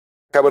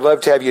I would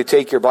love to have you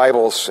take your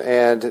Bibles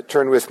and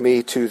turn with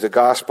me to the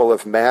Gospel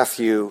of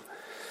Matthew,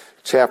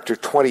 chapter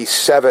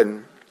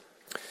 27.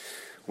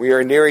 We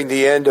are nearing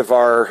the end of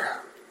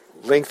our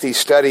lengthy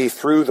study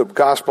through the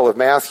Gospel of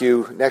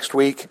Matthew. Next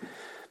week,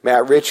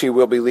 Matt Ritchie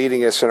will be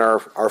leading us in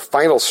our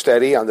final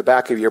study. On the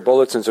back of your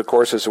bulletins, of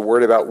course, is a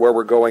word about where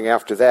we're going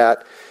after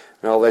that.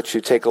 And I'll let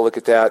you take a look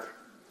at that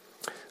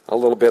a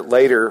little bit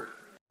later.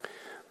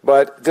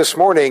 But this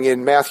morning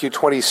in Matthew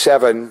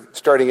 27,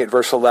 starting at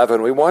verse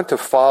 11, we want to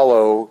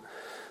follow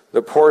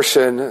the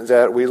portion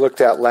that we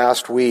looked at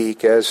last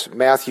week as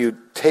Matthew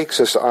takes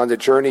us on the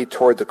journey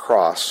toward the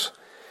cross.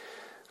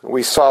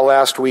 We saw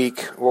last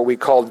week what we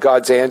called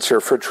God's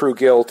answer for true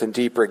guilt and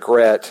deep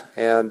regret.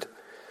 And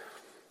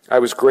I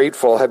was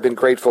grateful, have been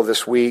grateful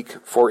this week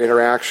for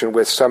interaction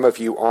with some of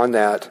you on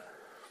that,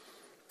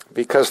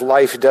 because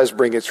life does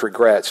bring its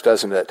regrets,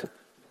 doesn't it?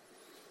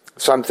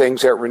 Some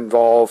things that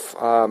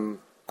involve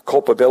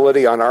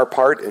culpability on our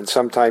part, and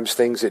sometimes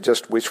things that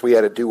just wish we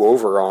had a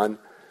do-over on.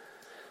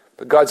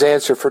 But God's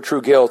answer for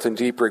true guilt and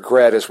deep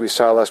regret, as we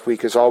saw last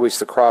week, is always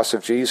the cross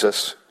of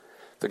Jesus.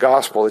 The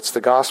gospel, it's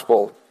the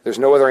gospel. There's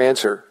no other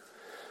answer.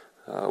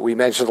 We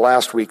mentioned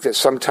last week that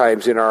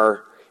sometimes in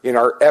our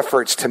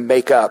efforts to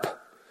make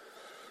up,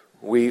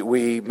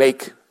 we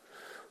make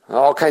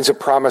all kinds of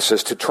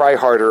promises to try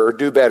harder or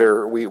do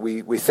better,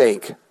 we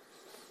think.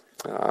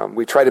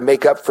 We try to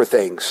make up for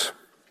things.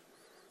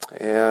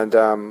 And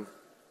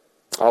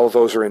all of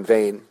those are in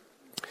vain.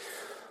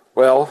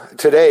 Well,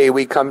 today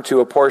we come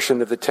to a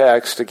portion of the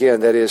text,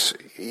 again, that is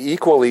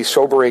equally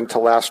sobering to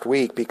last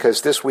week,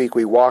 because this week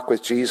we walk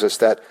with Jesus,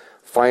 that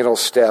final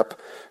step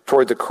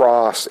toward the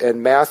cross.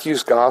 And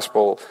Matthew's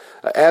gospel,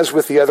 as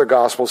with the other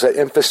gospels that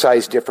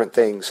emphasize different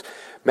things,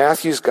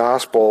 Matthew's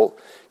gospel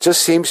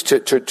just seems to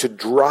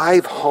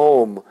drive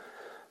home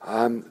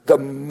the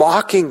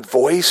mocking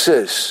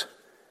voices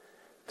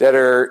that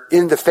are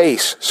in the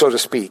face, so to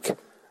speak,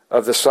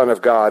 of the Son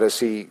of God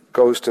as he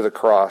goes to the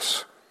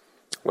cross.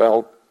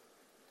 Well,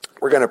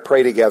 we're going to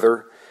pray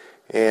together,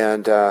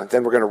 and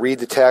then we're going to read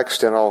the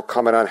text, and I'll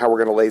comment on how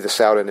we're going to lay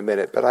this out in a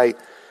minute. But I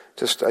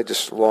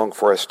just long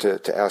for us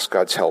to ask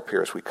God's help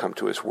here as we come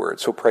to his word.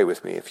 So pray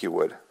with me, if you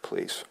would,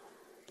 please.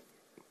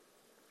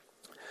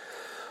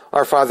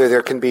 Our Father,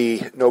 there can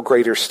be no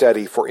greater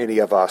study for any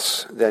of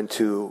us than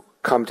to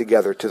come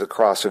together to the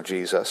cross of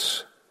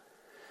Jesus.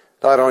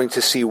 Not only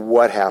to see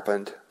what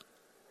happened,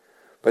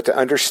 but to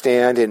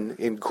understand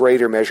in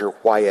greater measure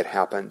why it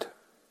happened.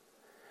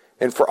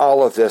 And for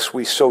all of this,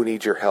 we so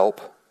need your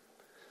help.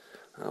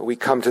 We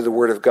come to the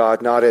Word of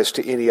God not as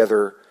to any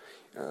other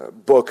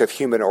book of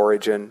human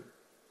origin,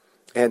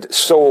 and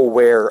so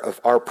aware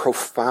of our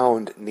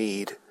profound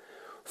need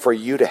for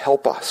you to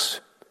help us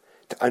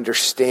to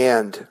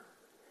understand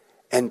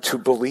and to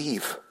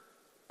believe.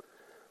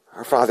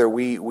 Our Father,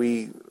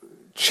 we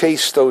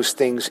chase those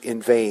things in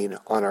vain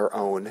on our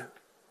own.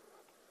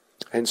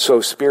 And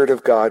so, Spirit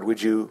of God,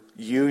 would you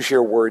use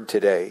your word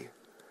today,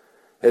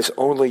 as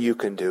only you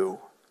can do,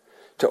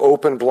 to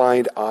open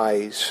blind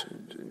eyes,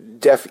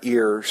 deaf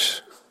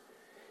ears,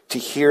 to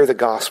hear the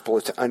gospel,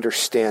 to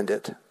understand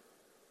it.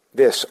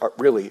 This are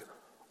really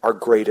our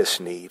greatest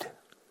need.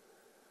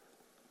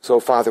 So,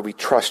 Father, we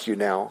trust you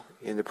now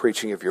in the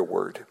preaching of your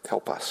word.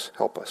 Help us,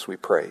 we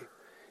pray.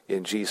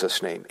 In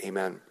Jesus' name,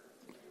 amen.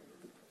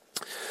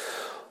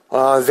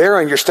 There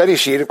on your study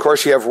sheet, of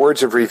course, you have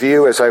words of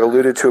review, as I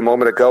alluded to a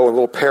moment ago, a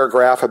little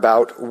paragraph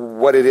about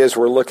what it is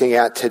we're looking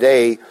at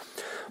today.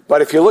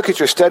 But if you look at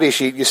your study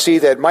sheet, you see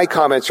that my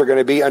comments are going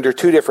to be under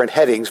two different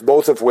headings,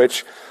 both of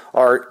which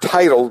are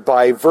titled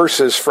by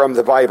verses from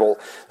the Bible.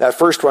 That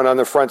first one on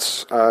the front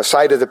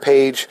side of the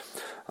page,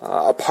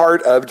 a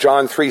part of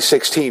John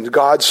 3:16,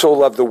 God so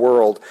loved the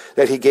world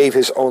that he gave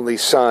his only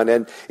son.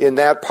 And in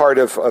that part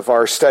of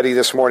our study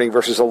this morning,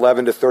 verses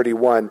 11 to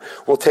 31,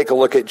 we'll take a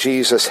look at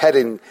Jesus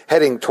heading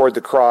toward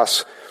the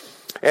cross.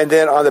 And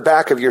then on the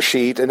back of your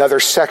sheet,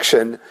 another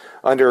section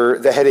under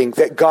the heading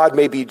that God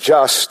may be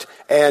just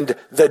and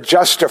the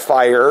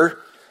justifier.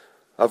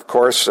 Of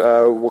course,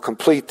 we'll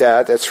complete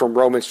that. That's from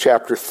Romans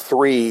chapter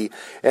 3.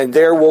 And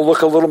there we'll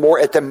look a little more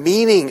at the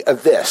meaning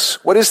of this.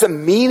 What is the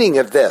meaning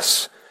of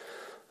this?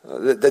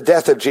 The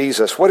death of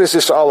Jesus. What is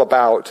this all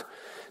about?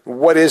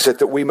 What is it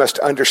that we must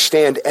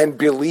understand and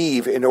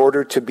believe in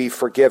order to be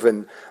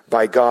forgiven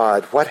by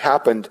God? What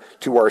happened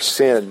to our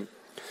sin?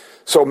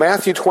 So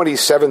Matthew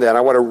 27 then,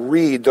 I want to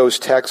read those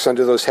texts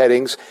under those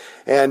headings,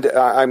 and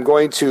I'm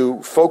going to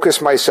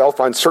focus myself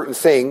on certain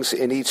things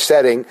in each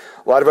setting.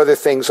 A lot of other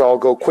things I'll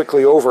go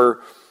quickly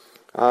over,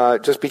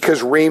 just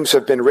because reams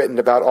have been written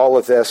about all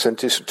of this, and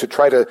to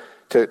try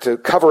to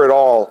cover it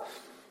all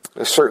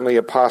is certainly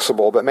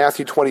impossible. But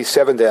Matthew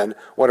 27 then,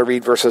 I want to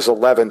read verses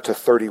 11 to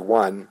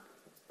 31.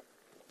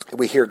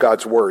 We hear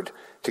God's word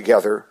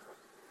together.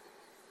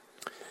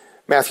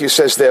 Matthew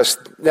says this,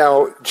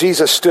 Now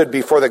Jesus stood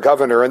before the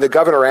governor, and the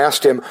governor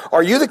asked him,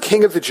 Are you the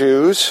king of the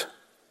Jews?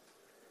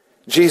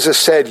 Jesus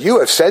said, You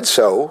have said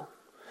so.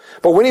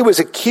 But when he was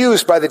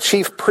accused by the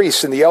chief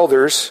priests and the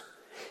elders,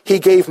 he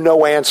gave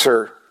no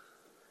answer.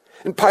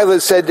 And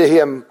Pilate said to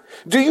him,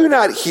 Do you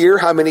not hear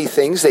how many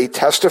things they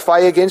testify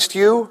against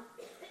you?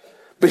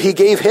 But he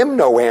gave him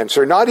no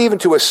answer, not even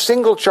to a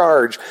single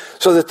charge,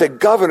 so that the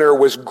governor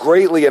was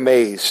greatly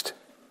amazed.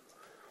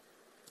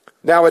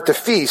 Now at the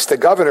feast, the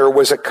governor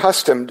was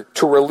accustomed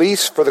to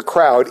release for the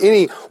crowd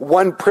any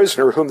one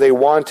prisoner whom they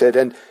wanted,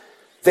 and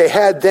they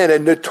had then a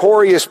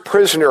notorious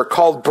prisoner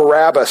called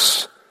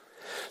Barabbas.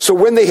 So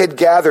when they had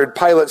gathered,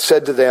 Pilate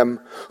said to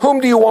them,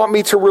 "Whom do you want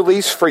me to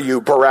release for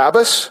you,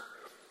 Barabbas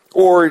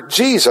or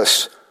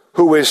Jesus,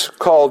 who is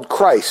called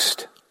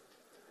Christ?"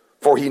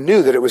 For he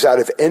knew that it was out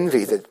of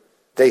envy that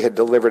they had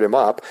delivered him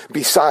up.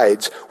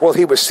 Besides, while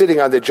he was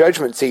sitting on the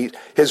judgment seat,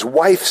 his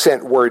wife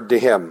sent word to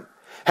him,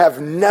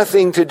 "Have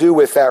nothing to do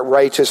with that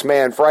righteous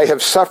man, for I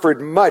have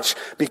suffered much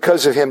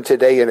because of him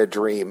today in a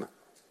dream."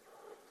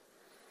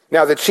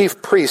 Now the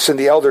chief priests and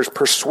the elders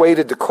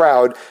persuaded the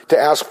crowd to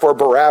ask for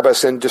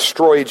Barabbas and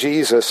destroy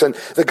Jesus. And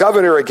the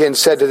governor again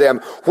said to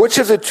them, "Which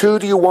of the two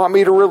do you want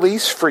me to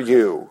release for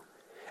you?"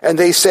 And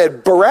they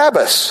said,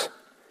 "Barabbas."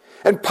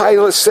 And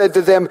Pilate said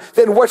to them,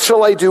 "Then what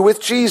shall I do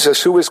with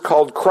Jesus, who is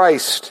called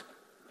Christ?"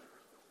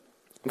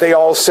 They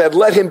all said,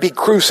 "Let him be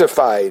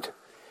crucified."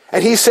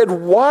 And he said,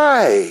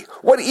 "Why?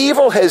 What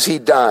evil has he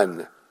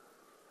done?"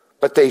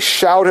 But they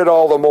shouted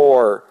all the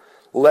more,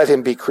 "Let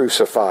him be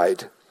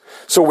crucified."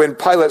 So when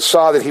Pilate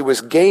saw that he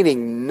was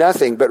gaining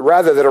nothing, but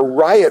rather that a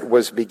riot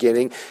was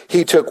beginning,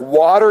 he took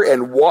water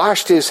and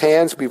washed his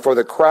hands before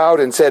the crowd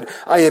and said,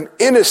 "I am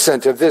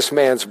innocent of this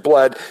man's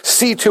blood.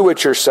 See to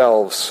it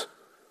yourselves."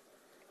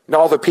 And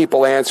all the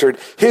people answered,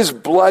 "His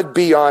blood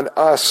be on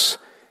us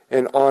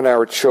and on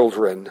our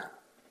children."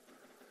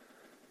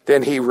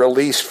 Then he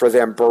released for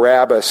them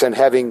Barabbas, and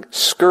having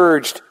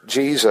scourged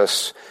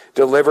Jesus,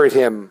 delivered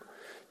him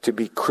to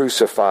be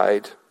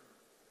crucified.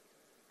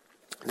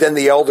 Then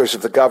the soldiers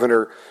of the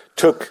governor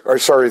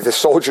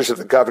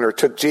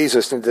took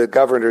Jesus into the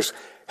governor's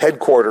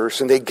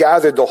headquarters, and they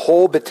gathered the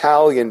whole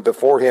battalion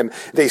before him.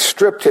 They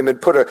stripped him and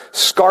put a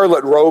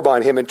scarlet robe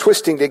on him, and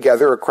twisting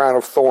together a crown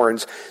of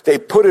thorns, they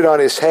put it on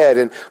his head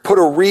and put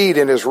a reed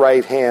in his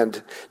right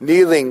hand.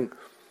 Kneeling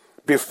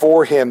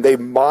before him, they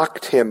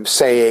mocked him,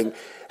 saying,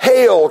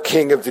 "Hail,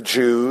 King of the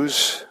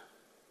Jews!"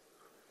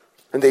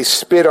 And they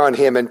spit on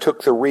him and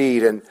took the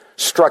reed and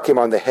struck him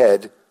on the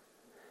head.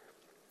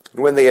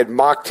 And when they had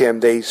mocked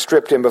him, they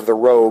stripped him of the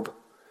robe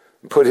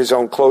and put his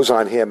own clothes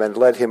on him and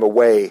led him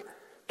away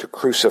to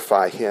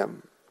crucify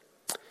him.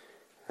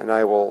 And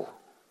I will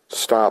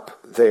stop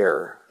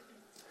there.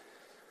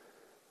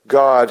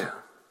 God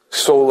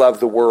so loved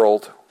the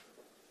world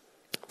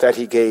that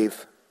he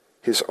gave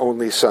his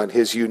only Son,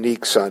 his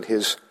unique Son,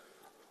 his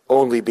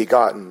only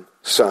begotten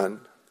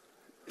Son.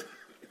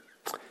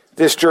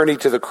 This journey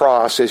to the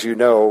cross, as you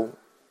know,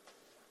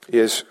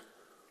 is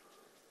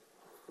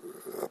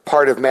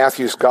part of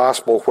Matthew's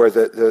gospel where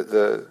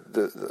the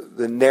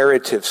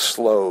narrative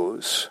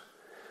slows.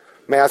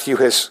 Matthew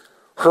has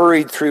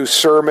hurried through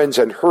sermons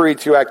and hurried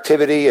through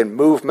activity and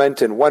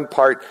movement in one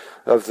part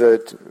of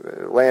the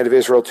land of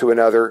Israel to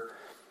another.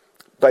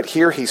 But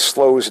here he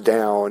slows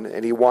down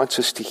and he wants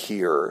us to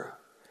hear.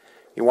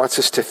 He wants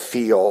us to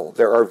feel.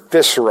 There are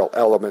visceral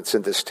elements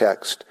in this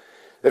text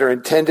that are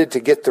intended to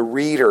get the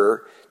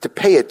reader to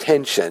pay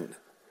attention,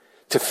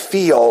 to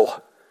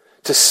feel,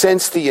 to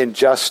sense the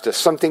injustice.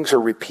 Some things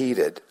are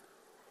repeated.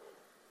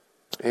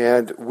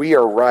 And we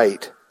are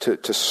right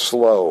to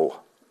slow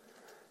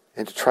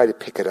and to try to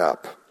pick it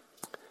up.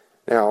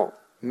 Now,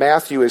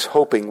 Matthew is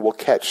hoping we'll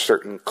catch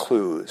certain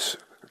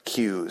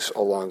cues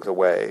along the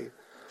way.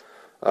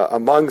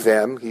 Among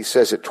them, he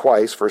says it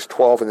twice, verse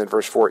 12 and then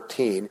verse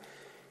 14,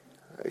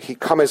 he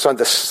comments on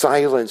the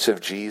silence of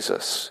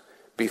Jesus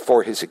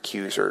before his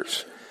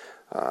accusers.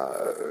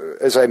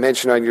 As I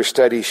mentioned on your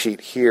study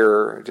sheet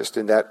here, just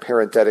in that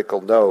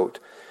parenthetical note,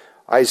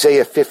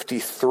 Isaiah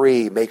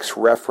 53 makes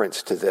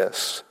reference to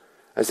this.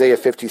 Isaiah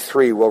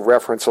 53 will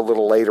reference a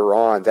little later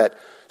on that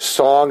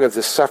song of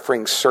the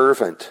suffering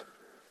servant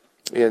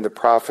in the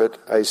prophet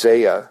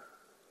Isaiah.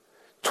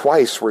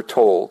 Twice we're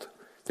told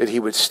that he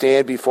would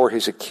stand before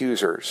his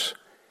accusers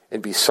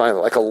and be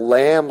silent. Like a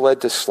lamb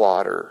led to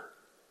slaughter,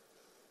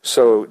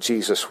 so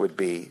Jesus would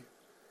be.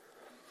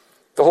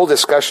 The whole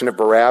discussion of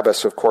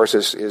Barabbas, of course,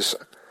 is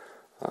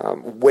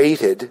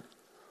weighted.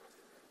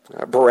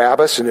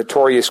 Barabbas, a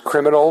notorious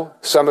criminal.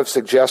 Some have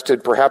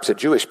suggested perhaps a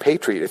Jewish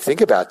patriot.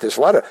 Think about this.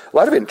 A lot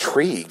of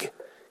intrigue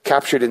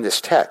captured in this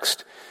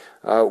text.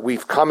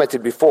 We've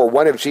commented before,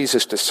 one of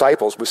Jesus'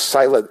 disciples was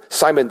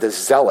Simon the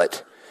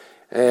Zealot.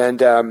 And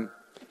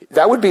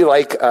that would be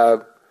like,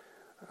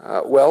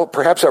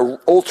 perhaps an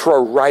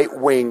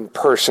ultra-right-wing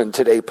person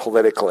today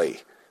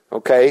politically.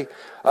 Okay?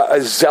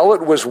 A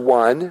zealot was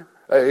one.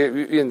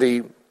 In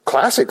the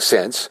classic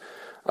sense,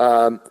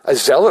 a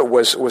zealot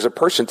was a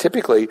person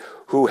typically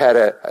who had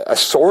a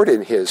sword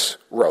in his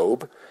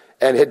robe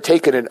and had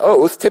taken an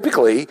oath,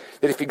 typically,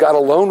 that if he got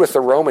alone with the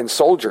Roman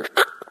soldier,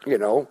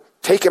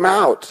 take him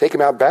out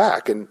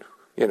back, and,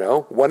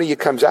 one of you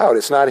comes out,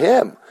 it's not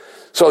him.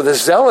 So the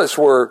zealots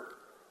were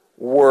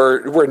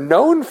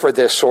known for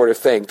this sort of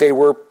thing. They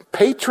were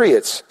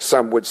patriots,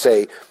 some would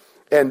say.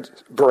 and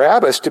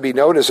Barabbas to be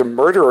known as a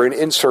murderer and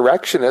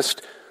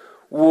insurrectionist,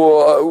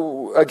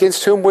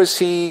 against whom was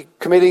he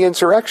committing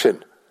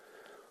insurrection?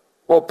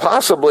 Well,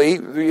 possibly,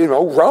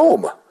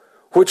 Rome,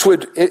 which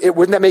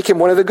wouldn't that make him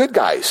one of the good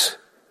guys?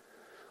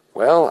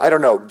 Well, I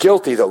don't know.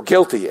 Guilty, though.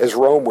 Guilty, as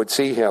Rome would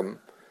see him,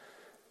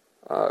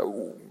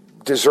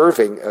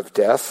 deserving of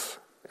death,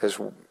 as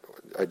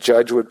a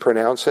judge would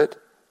pronounce it.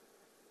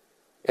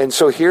 And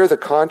so here the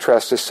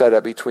contrast is set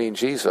up between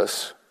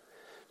Jesus,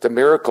 the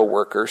miracle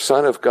worker,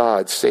 Son of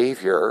God,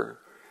 Savior,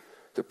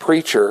 the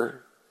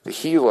preacher, the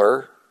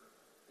healer,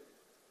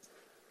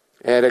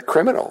 and a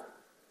criminal.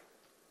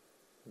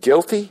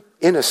 Guilty,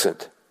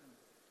 innocent.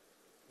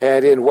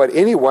 And in what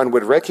anyone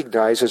would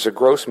recognize as a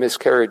gross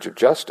miscarriage of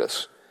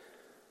justice,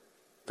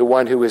 the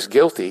one who is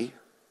guilty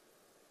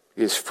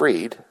is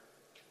freed,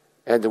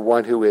 and the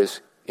one who is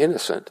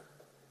innocent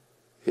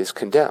is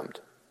condemned.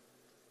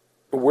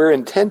 We're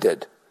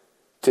intended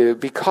to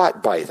be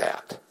caught by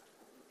that.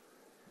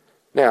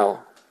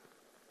 Now,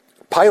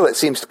 Pilate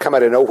seems to come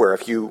out of nowhere.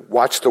 If you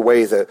watch the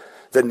way the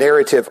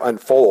narrative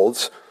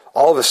unfolds,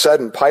 all of a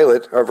sudden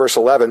Pilate, verse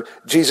 11,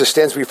 Jesus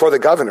stands before the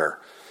governor,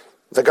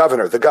 and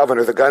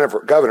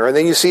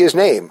then you see his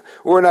name.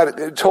 We're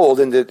not told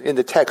in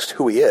the text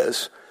who he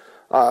is.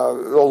 A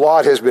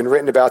lot has been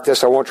written about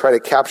this. I won't try to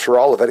capture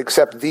all of it,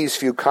 except these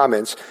few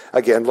comments.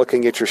 Again,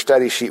 looking at your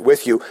study sheet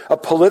with you. A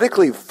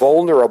politically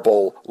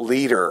vulnerable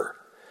leader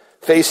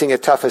facing a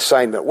tough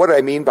assignment. What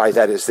I mean by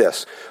that is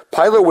this.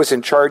 Pilate was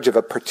in charge of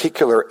a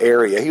particular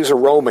area. He was a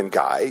Roman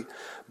guy,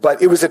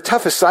 but it was a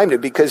tough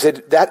assignment because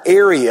that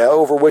area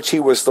over which he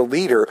was the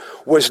leader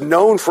was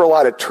known for a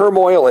lot of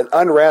turmoil and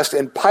unrest,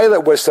 and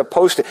Pilate was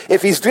supposed to,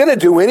 if he's going to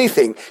do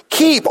anything,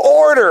 keep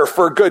order,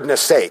 for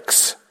goodness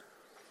sakes.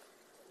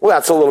 Well,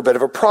 that's a little bit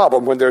of a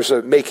problem when there's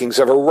makings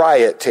of a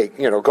riot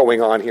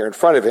going on here in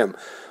front of him.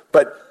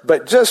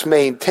 But just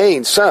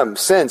maintain some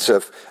sense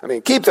of,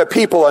 keep the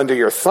people under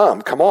your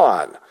thumb. Come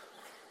on.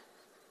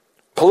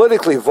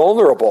 Politically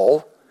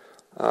vulnerable,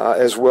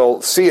 as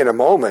we'll see in a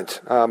moment,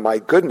 my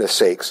goodness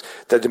sakes,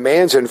 the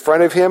demands in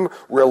front of him,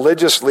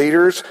 religious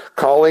leaders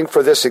calling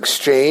for this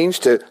exchange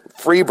to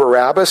free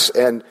Barabbas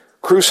and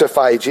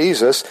crucify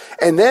Jesus.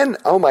 And then,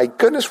 oh my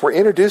goodness, we're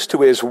introduced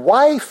to his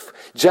wife.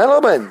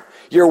 Gentlemen,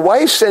 your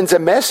wife sends a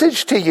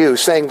message to you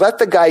saying, let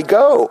the guy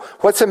go.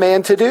 What's a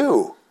man to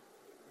do?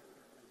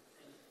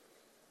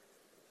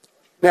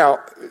 Now,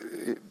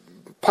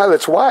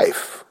 Pilate's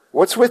wife,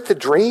 what's with the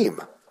dream?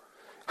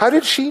 How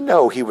did she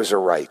know he was a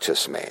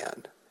righteous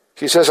man?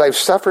 She says, I've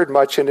suffered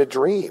much in a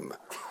dream.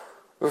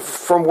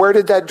 From where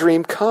did that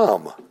dream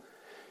come?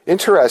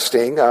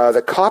 Interesting,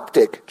 the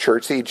Coptic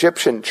church, the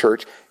Egyptian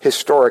church,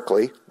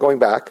 historically, going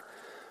back,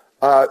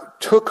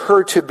 took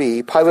her to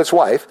be, Pilate's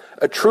wife,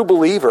 a true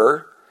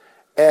believer,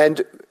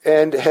 and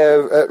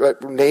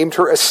have named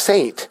her a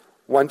saint,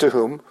 one to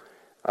whom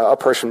a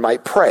person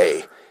might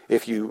pray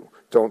if you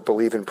don't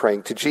believe in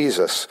praying to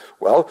Jesus.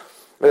 Well,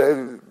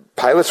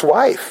 Pilate's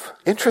wife,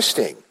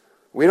 interesting.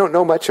 We don't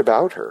know much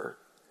about her.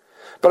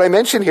 But I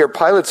mentioned here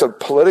Pilate's a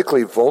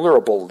politically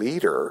vulnerable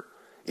leader,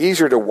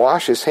 easier to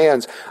wash his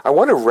hands. I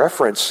want to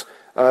reference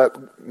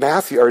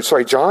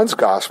John's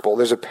gospel.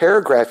 There's a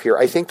paragraph here,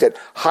 I think, that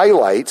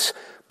highlights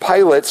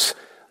Pilate's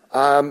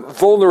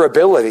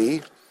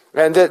vulnerability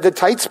and the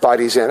tight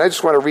spot he's in. I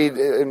just want to read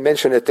and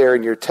mention it there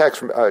in your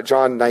text,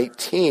 John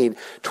 19,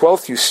 12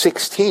 through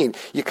 16.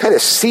 You kind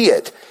of see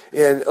it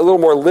in a little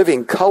more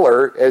living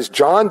color as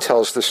John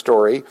tells the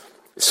story.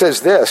 It says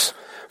this,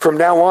 from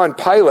now on,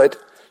 Pilate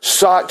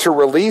sought to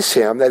release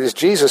him, that is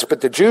Jesus,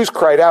 but the Jews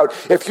cried out,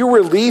 if you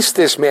release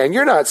this man,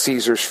 you're not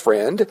Caesar's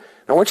friend. And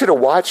I want you to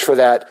watch for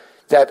the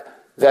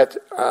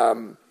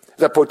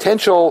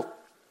potential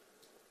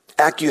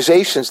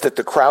accusations that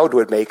the crowd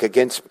would make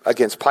against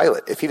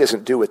Pilate if he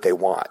doesn't do what they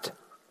want.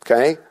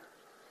 Okay?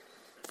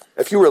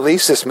 If you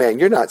release this man,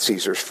 you're not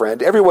Caesar's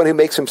friend. Everyone who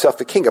makes himself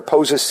the king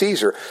opposes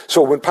Caesar.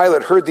 So when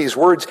Pilate heard these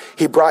words,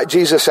 he brought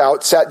Jesus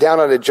out, sat down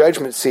on a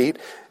judgment seat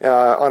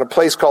on a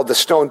place called the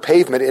Stone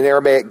Pavement, in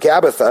Aramaic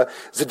Gabbatha.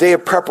 It's the day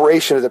of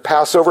preparation of the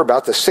Passover,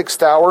 about the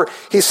 6th hour.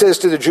 He says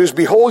to the Jews,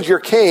 behold your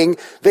king.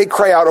 They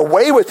cry out,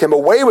 away with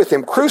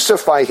him,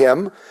 crucify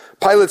him.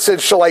 Pilate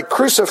said, shall I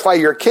crucify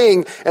your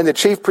king? And the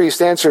chief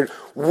priest answered,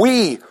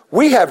 we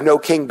have no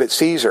king but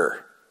Caesar.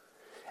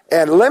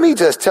 And let me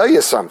just tell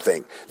you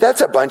something. That's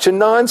a bunch of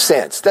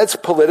nonsense. That's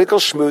political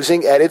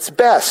schmoozing at its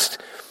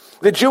best.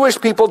 The Jewish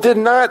people did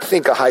not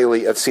think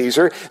highly of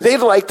Caesar. They'd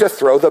like to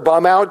throw the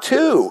bum out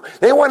too.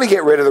 They want to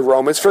get rid of the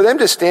Romans. For them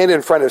to stand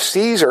in front of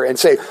Caesar and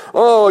say,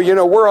 oh,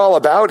 we're all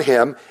about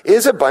him,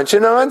 is a bunch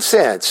of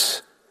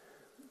nonsense.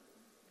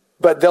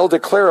 But they'll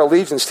declare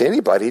allegiance to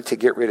anybody to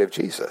get rid of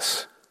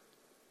Jesus.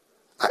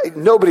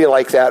 Nobody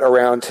like that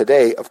around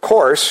today, of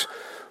course,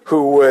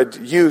 who would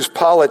use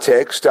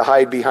politics to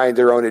hide behind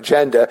their own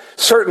agenda.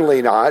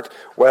 Certainly not.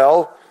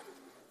 Well,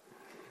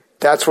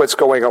 that's what's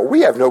going on. We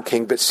have no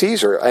king but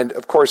Caesar. And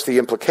of course, the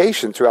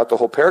implication throughout the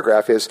whole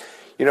paragraph is,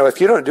 if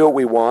you don't do what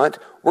we want,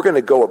 we're going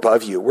to go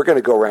above you. We're going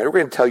to go around. We're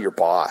going to tell your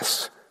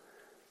boss.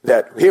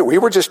 That here, we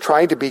were just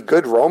trying to be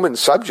good Roman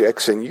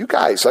subjects, and you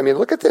guys,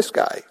 look at this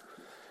guy.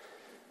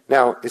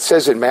 Now, it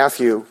says in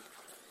Matthew,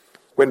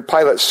 when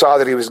Pilate saw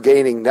that he was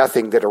gaining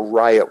nothing, that a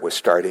riot was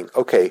starting.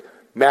 Okay,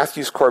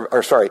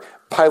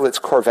 Pilate's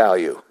core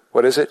value.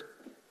 What is it?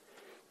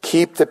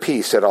 Keep the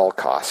peace at all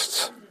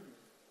costs.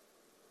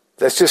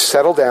 Let's just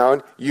settle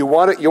down. You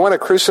want to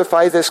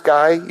crucify this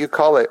guy? You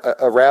call it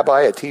a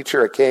rabbi, a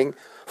teacher, a king?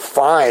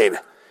 Fine.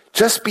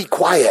 Just be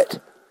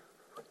quiet.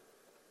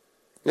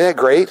 Isn't that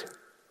great?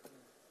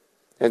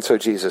 And so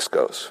Jesus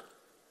goes.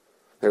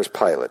 There's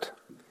Pilate.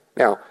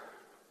 Now,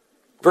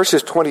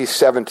 verses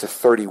 27 to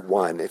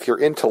 31, if you're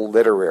into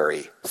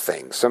literary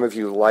things, some of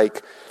you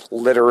like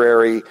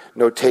literary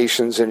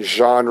notations and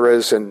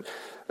genres and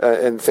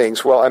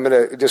things. Well, I'm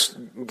going to just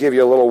give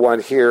you a little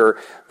one here.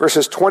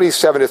 Verses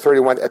 27 to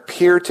 31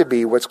 appear to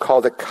be what's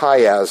called a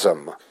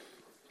chiasm.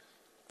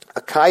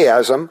 A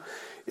chiasm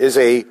is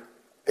a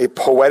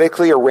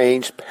poetically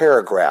arranged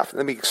paragraph.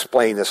 Let me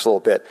explain this a little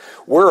bit.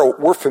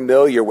 We're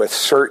familiar with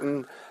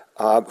certain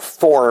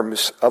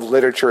forms of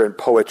literature and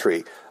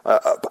poetry.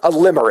 A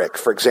limerick,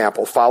 for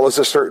example, follows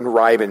a certain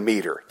rhyme and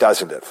meter,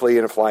 doesn't it? Flea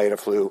and a fly and a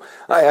flew.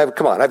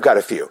 Come on, I've got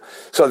a few.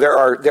 So there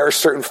are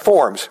certain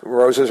forms.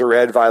 Roses are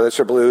red, violets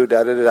are blue,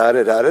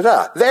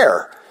 da-da-da-da-da-da-da.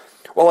 There.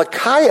 Well, a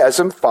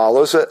chiasm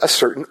follows a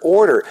certain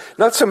order.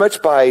 Not so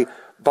much by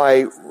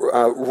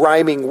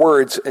rhyming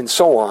words and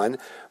so on,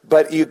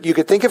 but you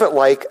could think of it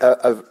like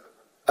a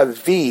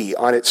V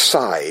on its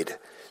side.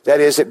 That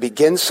is, it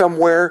begins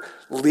somewhere,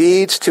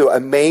 leads to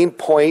a main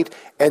point,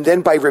 and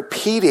then by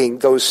repeating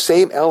those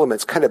same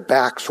elements, kind of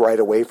backs right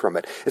away from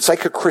it. It's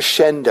like a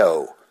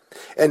crescendo.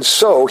 And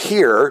so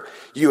here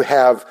you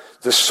have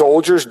the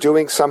soldiers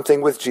doing something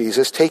with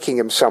Jesus, taking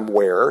him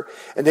somewhere,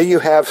 and then you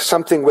have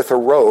something with a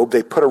robe.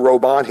 They put a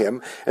robe on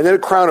him, and then a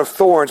crown of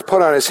thorns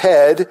put on his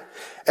head,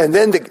 and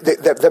then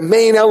the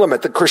main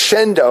element, the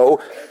crescendo,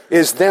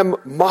 is them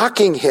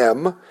mocking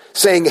him,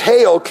 saying,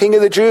 "Hail, King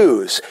of the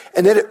Jews."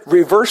 And then it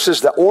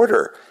reverses the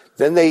order.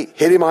 Then they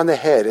hit him on the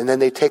head, and then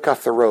they take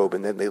off the robe,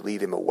 and then they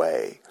lead him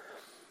away.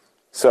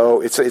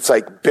 So it's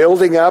like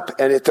building up,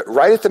 and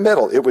right at the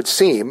middle, it would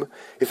seem,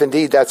 if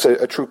indeed that's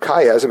a true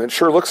chiasm, and it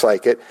sure looks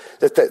like it,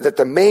 that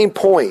the main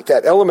point,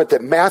 that element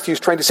that Matthew's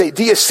trying to say,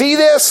 do you see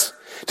this?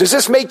 Does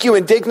this make you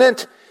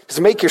indignant? Does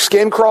it make your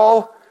skin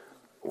crawl?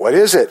 What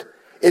is it?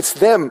 It's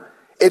them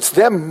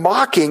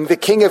mocking the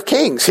King of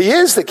Kings. He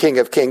is the King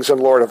of Kings and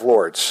Lord of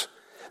Lords.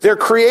 Their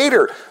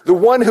creator, the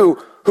one who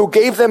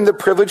gave them the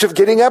privilege of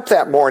getting up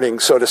that morning,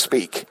 so to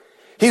speak.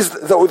 He's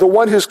the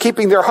one who's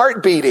keeping their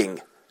heart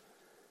beating.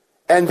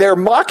 And they're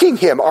mocking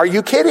him. Are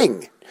you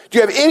kidding? Do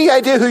you have any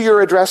idea who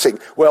you're addressing?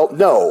 Well,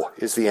 no,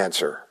 is the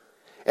answer.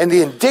 And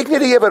the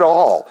indignity of it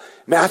all,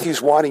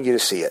 Matthew's wanting you to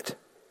see it.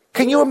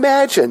 Can you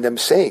imagine them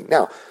saying?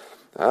 Now,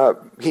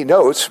 he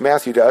notes,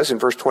 Matthew does, in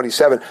verse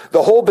 27,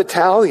 the whole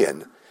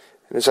battalion,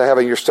 and as I have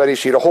on your study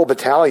sheet, a whole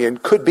battalion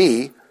could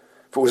be,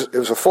 if it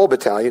was a full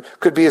battalion,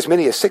 could be as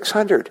many as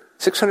 600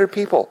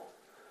 people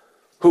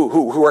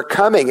who are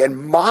coming and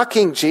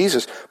mocking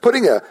Jesus,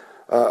 putting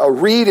a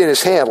reed in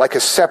his hand like a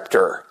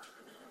scepter.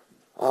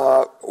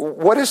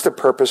 What is the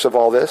purpose of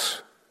all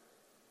this?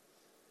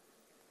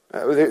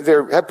 They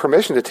have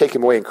permission to take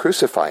him away and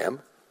crucify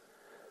him,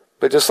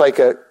 but just like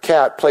a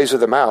cat plays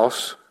with a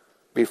mouse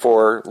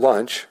before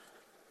lunch,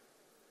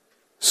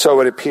 so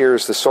it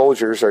appears the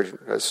soldiers are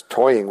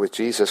toying with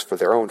Jesus for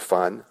their own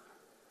fun,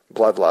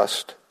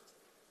 bloodlust,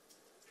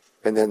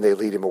 and then they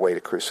lead him away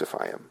to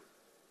crucify him.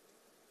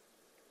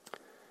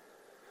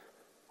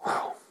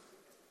 Wow.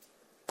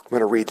 I'm going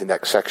to read the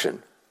next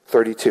section,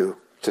 32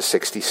 to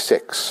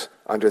 66,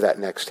 under that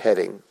next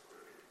heading.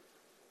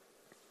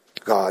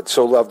 God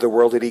so loved the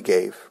world that he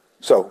gave.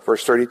 So,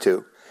 verse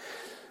 32.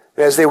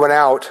 And as they went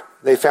out,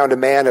 they found a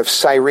man of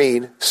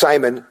Cyrene,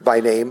 Simon by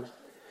name.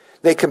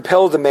 They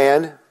compelled the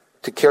man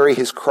to carry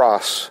his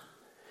cross.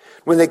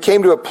 When they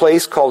came to a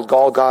place called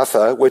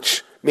Golgotha,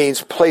 which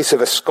means place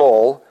of a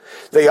skull,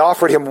 they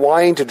offered him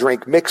wine to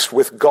drink mixed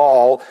with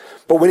gall,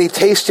 but when he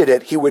tasted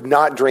it, he would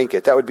not drink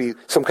it. That would be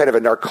some kind of a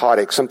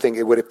narcotic, something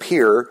it would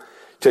appear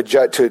to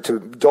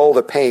dull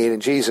the pain.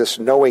 And Jesus,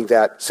 knowing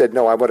that, said,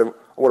 no, I want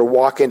to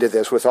walk into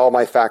this with all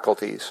my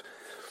faculties.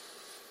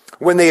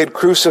 When they had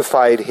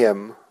crucified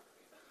him,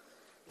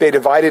 they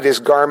divided his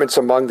garments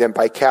among them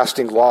by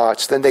casting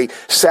lots. Then they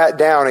sat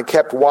down and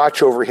kept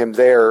watch over him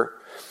there.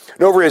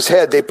 And over his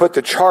head they put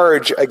the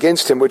charge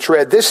against him, which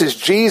read, "This is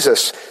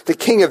Jesus, the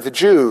King of the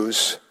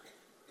Jews."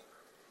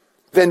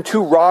 Then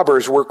 2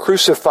 robbers were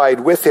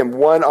crucified with him,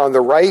 one on the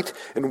right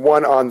and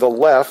one on the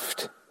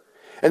left.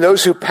 And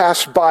those who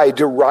passed by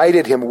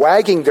derided him,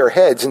 wagging their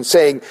heads and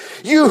saying,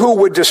 "You who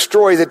would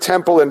destroy the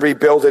temple and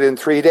rebuild it in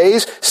 3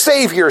 days,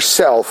 save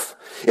yourself.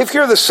 If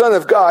you're the Son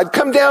of God,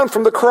 come down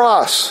from the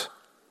cross."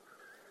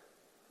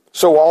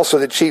 So also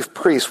the chief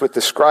priests with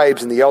the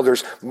scribes and the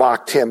elders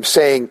mocked him,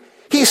 saying,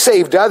 "He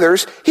saved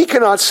others, he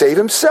cannot save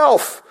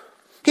himself.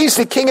 He's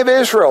the King of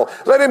Israel.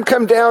 Let him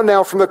come down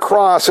now from the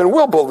cross and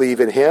we'll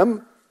believe in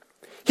him.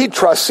 He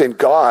trusts in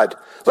God.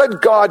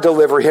 Let God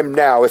deliver him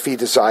now if he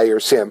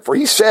desires him. For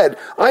he said,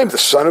 I am the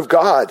Son of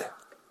God.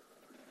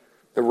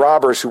 The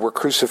robbers who were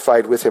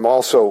crucified with him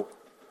also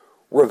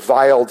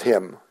reviled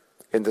him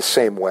in the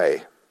same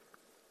way.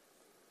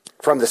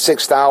 From the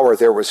 6th hour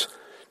there was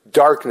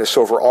darkness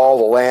over all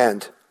the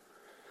land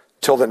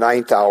till the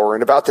 9th hour.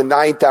 And about the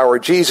 9th hour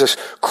Jesus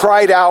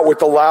cried out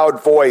with a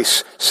loud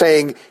voice,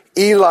 saying,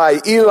 Eli,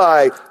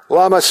 Eli,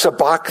 lama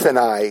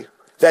sabachthani.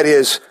 That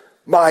is,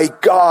 my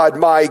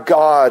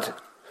God,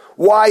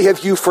 why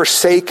have you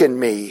forsaken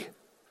me?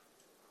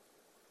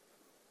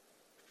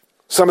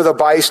 Some of the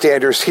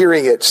bystanders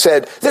hearing it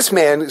said, this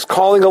man is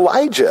calling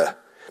Elijah.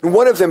 And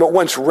one of them at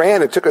once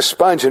ran and took a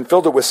sponge and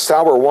filled it with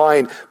sour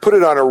wine, put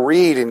it on a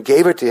reed and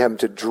gave it to him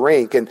to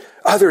drink. And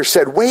others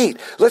said, wait,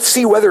 let's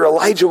see whether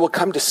Elijah will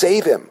come to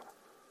save him.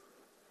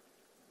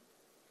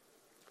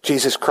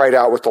 Jesus cried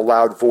out with a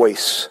loud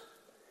voice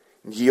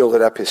and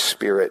yielded up his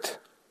spirit.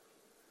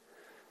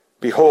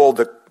 Behold,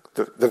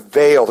 the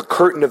veil, the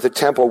curtain of the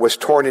temple was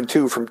torn in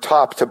two from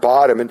top to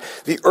bottom, and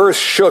the earth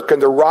shook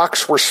and the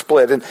rocks were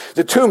split, and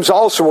the tombs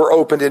also were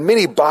opened, and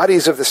many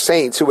bodies of the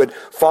saints who had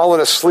fallen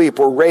asleep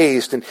were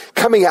raised, and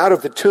coming out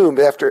of the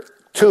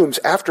tombs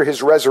after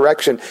his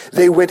resurrection,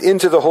 they went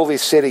into the holy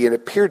city and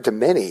appeared to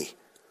many.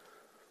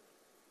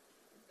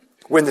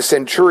 When the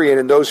centurion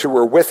and those who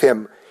were with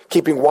him,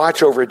 keeping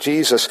watch over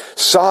Jesus,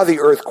 saw the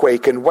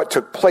earthquake and what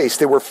took place,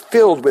 they were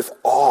filled with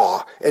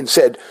awe and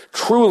said,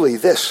 truly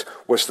this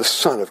was the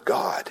Son of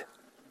God.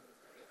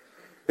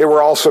 There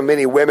were also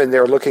many women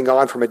there looking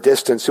on from a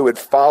distance who had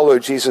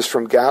followed Jesus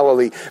from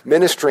Galilee,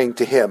 ministering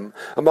to him,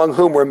 among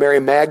whom were Mary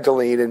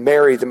Magdalene and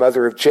Mary, the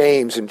mother of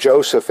James and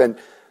Joseph, and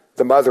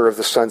the mother of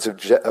the sons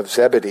of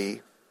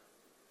Zebedee.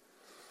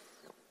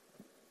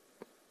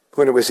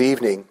 When it was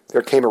evening,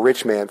 there came a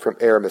rich man from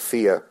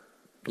Arimathea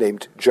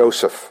named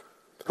Joseph,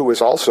 who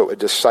was also a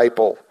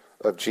disciple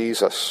of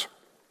Jesus.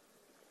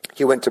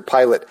 He went to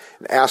Pilate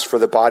and asked for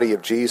the body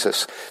of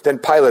Jesus. Then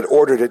Pilate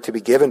ordered it to be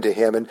given to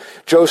him, and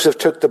Joseph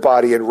took the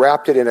body and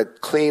wrapped it in a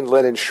clean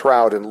linen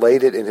shroud and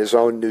laid it in his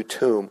own new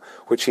tomb,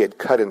 which he had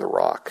cut in the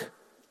rock.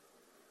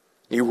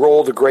 He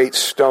rolled a great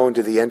stone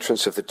to the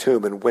entrance of the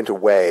tomb and went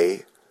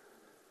away.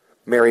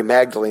 Mary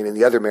Magdalene and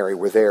the other Mary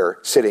were there,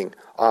 sitting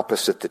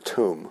opposite the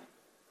tomb.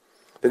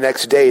 The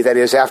next day, that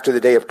is, after the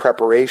day of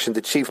preparation,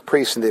 the chief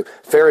priests and the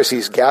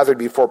Pharisees gathered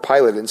before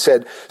Pilate and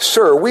said,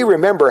 Sir, we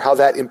remember how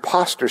that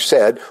impostor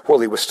said,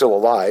 while he was still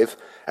alive,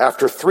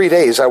 after 3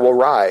 days I will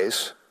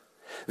rise.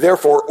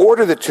 Therefore,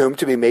 order the tomb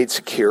to be made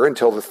secure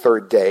until the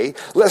 3rd day,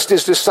 lest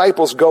his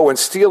disciples go and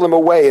steal him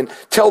away and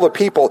tell the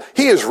people,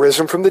 he is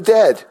risen from the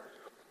dead.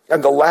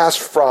 And the last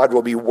fraud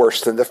will be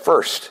worse than the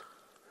first.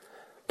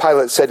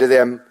 Pilate said to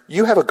them,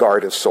 You have a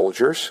guard of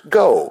soldiers.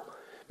 Go,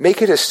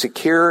 make it as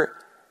secure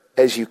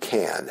as you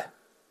can.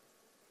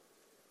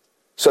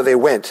 So they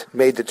went,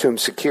 made the tomb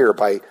secure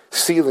by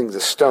sealing the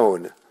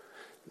stone,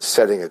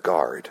 setting a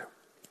guard.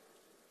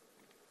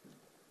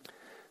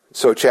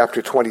 So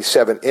chapter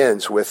 27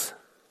 ends with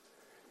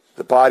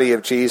the body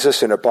of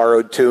Jesus in a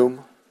borrowed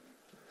tomb,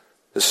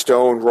 the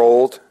stone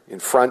rolled in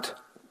front,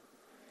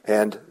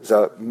 and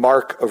the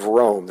mark of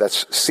Rome.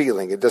 That's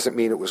sealing. It doesn't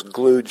mean it was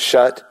glued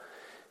shut.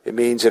 It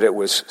means that it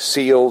was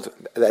sealed,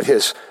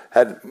 that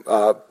had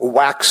a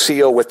wax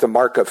seal with the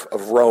mark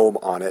of Rome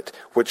on it,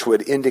 which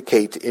would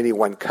indicate to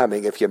anyone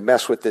coming, if you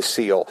mess with this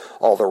seal,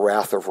 all the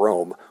wrath of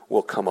Rome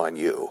will come on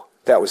you.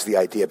 That was the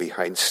idea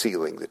behind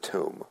sealing the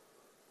tomb.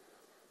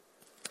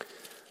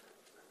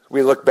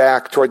 We look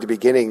back toward the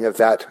beginning of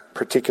that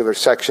particular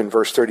section,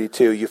 verse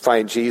 32. You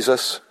find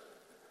Jesus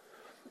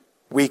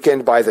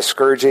weakened by the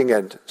scourging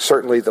and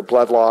certainly the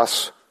blood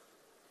loss,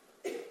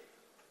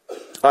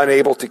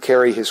 unable to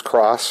carry his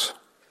cross,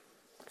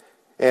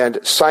 and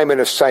Simon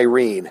of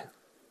Cyrene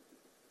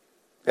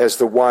as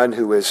the one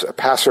who is a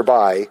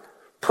passerby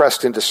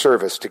pressed into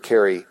service to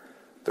carry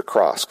the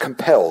cross.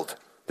 Compelled,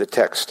 the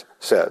text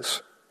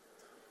says.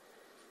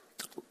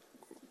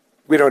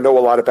 We don't know a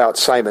lot about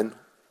Simon.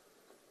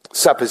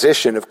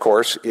 Supposition, of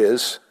course,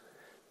 is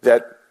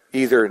that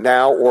either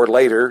now or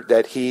later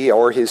that he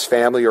or his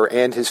family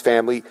and his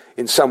family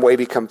in some way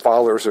become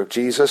followers of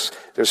Jesus.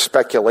 There's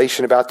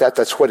speculation about that.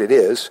 That's what it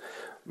is.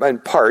 In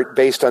part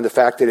based on the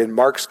fact that in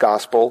Mark's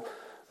gospel,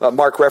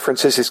 Mark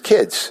references his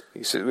kids.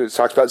 He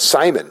talks about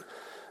Simon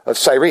of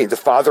Cyrene, the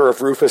father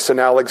of Rufus and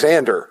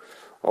Alexander.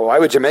 Well, why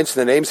would you mention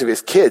the names of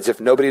his kids if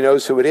nobody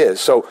knows who it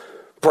is? So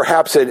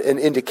perhaps an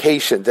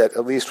indication that,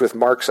 at least with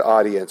Mark's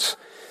audience,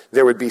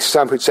 there would be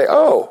some who'd say,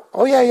 oh,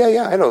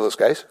 yeah, I know those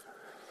guys.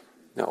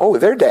 Oh,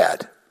 their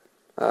dad.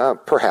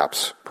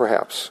 Perhaps,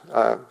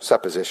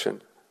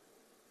 supposition.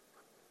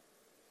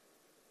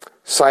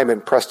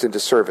 Simon pressed into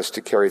service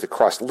to carry the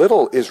cross.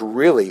 Little is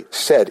really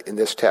said in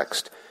this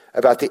text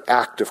about the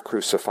act of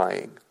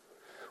crucifying.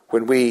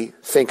 When we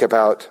think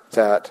about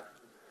that,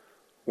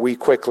 we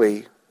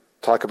quickly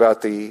talk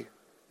about the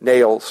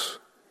nails,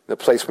 the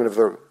placement of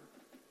the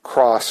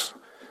cross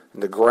in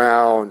the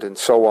ground, and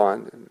so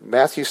on.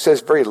 Matthew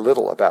says very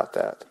little about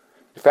that.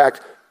 In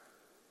fact,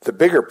 the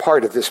bigger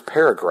part of this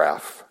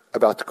paragraph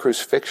about the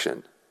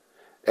crucifixion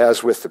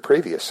as with the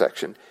previous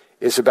section,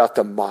 is about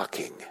the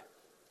mocking.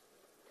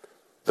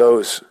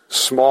 Those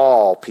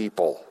small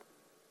people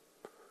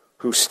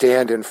who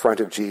stand in front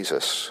of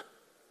Jesus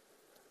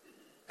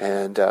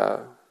and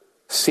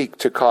seek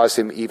to cause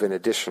him even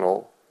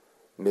additional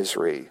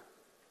misery.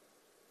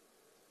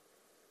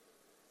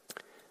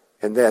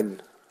 And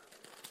then,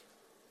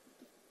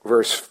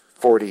 verse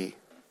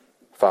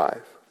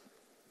 45.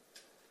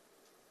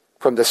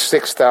 From the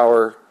 6th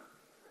hour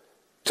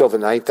till the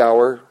 9th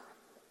hour,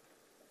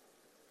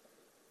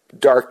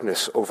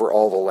 darkness over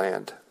all the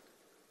land.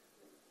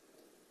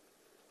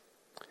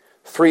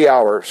 3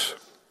 hours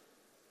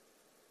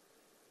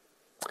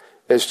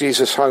as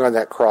Jesus hung on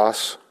that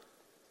cross.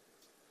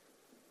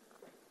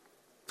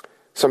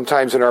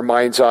 Sometimes in our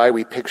mind's eye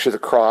we picture the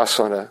cross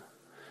on a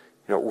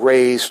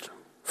raised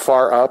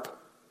far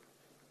up.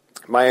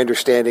 My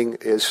understanding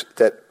is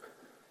that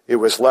it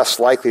was less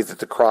likely that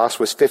the cross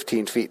was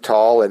 15 feet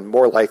tall and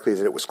more likely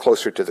that it was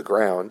closer to the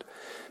ground.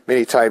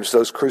 Many times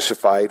those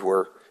crucified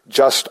were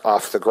just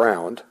off the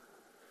ground.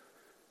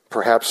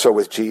 Perhaps so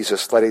with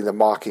Jesus, letting the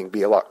mocking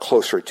be a lot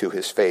closer to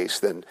his face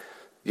than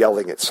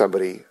yelling at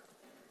somebody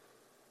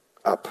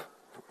up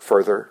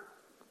further.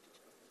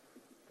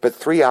 But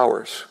 3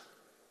 hours.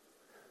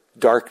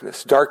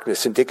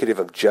 Darkness indicative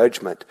of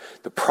judgment.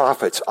 The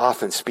prophets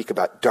often speak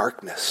about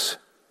darkness,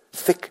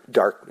 thick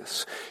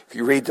darkness. If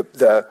you read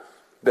the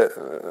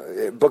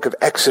book of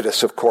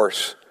Exodus, of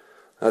course,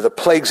 the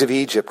plagues of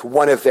Egypt,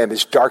 one of them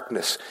is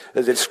darkness.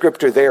 The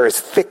descriptor there is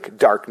thick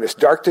darkness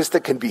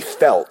that can be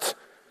felt.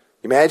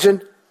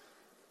 Imagine?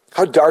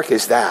 How dark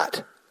is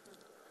that?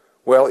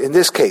 Well, in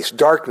this case,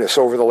 darkness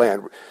over the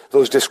land.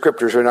 Those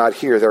descriptors are not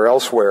here, they're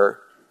elsewhere.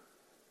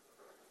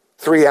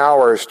 3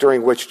 hours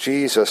during which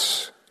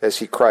Jesus, as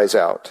he cries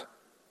out,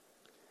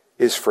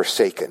 is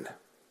forsaken.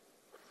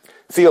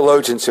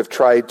 Theologians have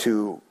tried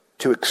to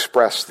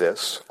express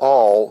this.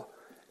 All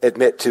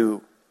admit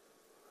to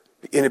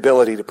the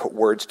inability to put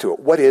words to it.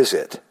 What is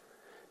it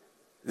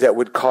that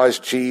would cause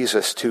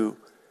Jesus to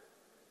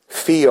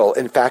feel,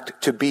 in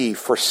fact, to be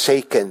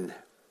forsaken?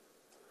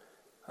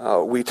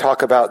 We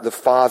talk about the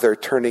Father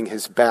turning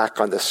his back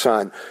on the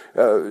Son.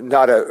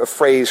 Not a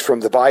phrase from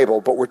the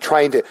Bible, but we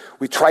try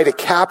to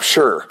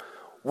capture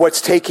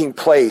what's taking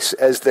place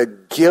as the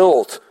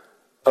guilt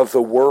of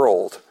the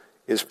world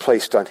is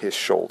placed on his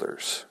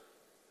shoulders.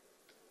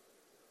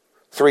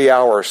 3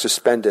 hours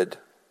suspended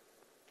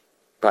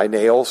by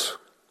nails,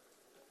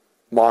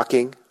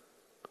 mocking,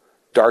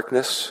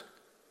 darkness.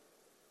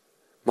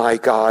 My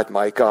God,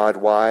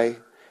 why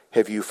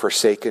have you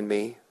forsaken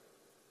me?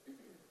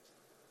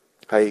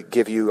 I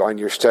give you on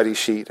your study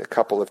sheet a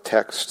couple of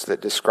texts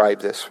that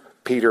describe this.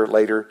 Peter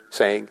later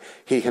saying,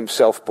 he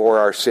himself bore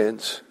our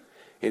sins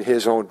in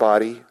his own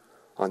body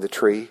on the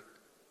tree.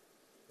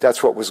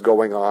 That's what was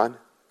going on.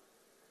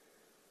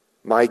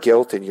 My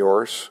guilt and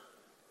yours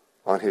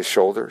on his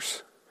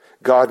shoulders.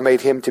 God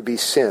made him to be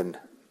sin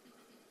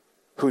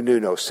who knew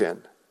no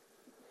sin,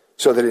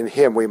 so that in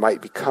him we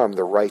might become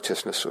the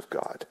righteousness of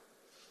God.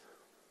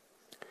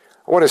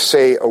 I want to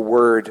say a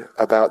word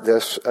about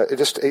this,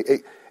 just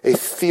a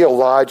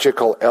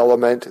theological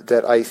element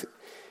that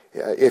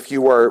if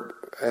you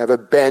have a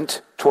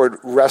bent toward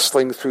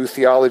wrestling through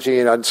theology,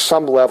 and on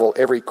some level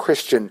every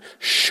Christian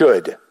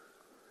should,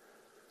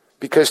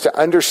 because to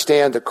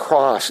understand the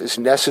cross is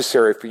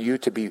necessary for you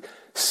to be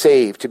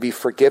saved, to be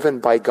forgiven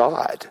by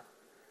God.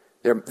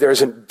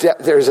 There's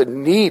a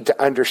need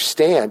to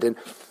understand, and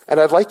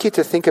I'd like you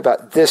to think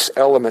about this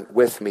element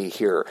with me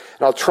here.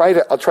 And I'll try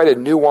to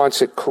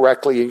nuance it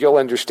correctly, and you'll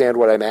understand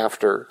what I'm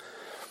after.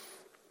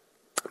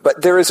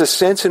 But there is a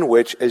sense in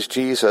which, as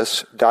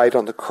Jesus died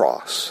on the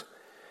cross,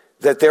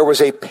 that there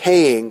was a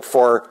paying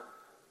for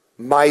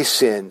my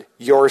sin,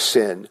 your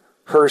sin,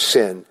 her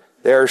sin,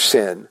 their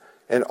sin,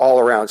 and all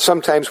around.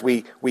 Sometimes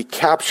we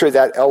capture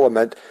that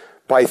element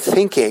by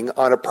thinking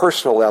on a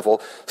personal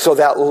level. So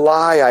that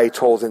lie I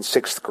told in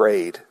 6th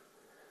grade,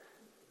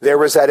 there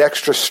was that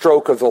extra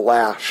stroke of the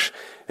lash,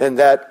 and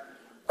that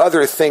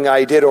other thing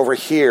I did over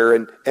here,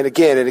 and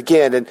again and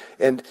again,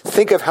 and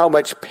think of how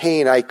much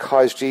pain I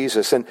caused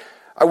Jesus. And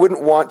I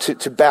wouldn't want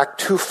to back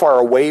too far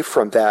away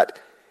from that,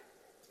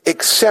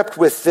 except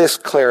with this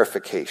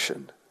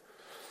clarification.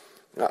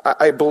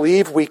 I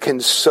believe we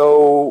can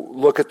so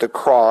look at the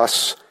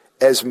cross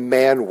as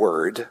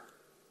man-word,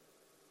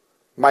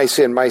 my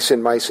sin, my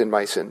sin, my sin,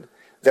 my sin,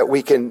 that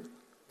we can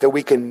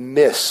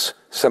miss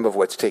some of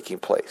what's taking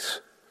place.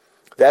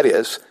 That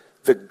is,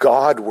 the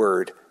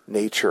God-word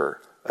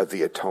nature of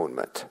the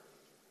atonement.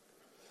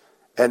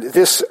 And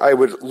this, I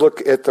would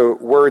look at the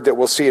word that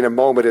we'll see in a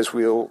moment as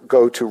we'll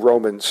go to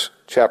Romans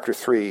chapter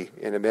 3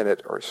 in a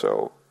minute or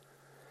so.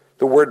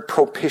 The word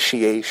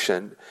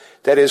propitiation.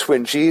 That is,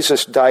 when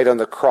Jesus died on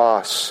the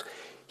cross,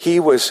 he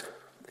was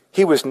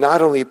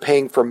not only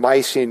paying for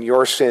my sin,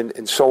 your sin,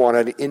 and so on,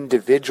 an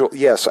individual.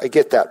 Yes, I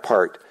get that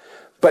part.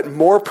 But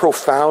more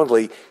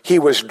profoundly, he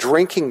was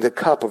drinking the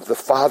cup of the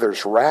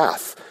Father's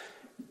wrath.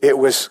 It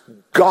was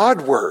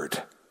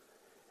God-word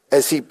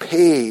as he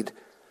paid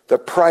the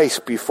price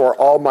before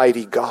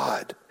Almighty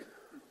God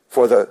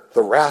for the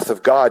wrath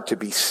of God to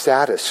be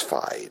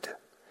satisfied.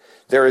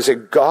 There is a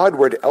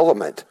Godward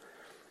element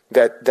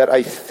that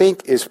I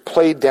think is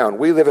played down.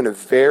 We live in a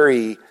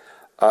very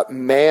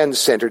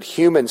man-centered,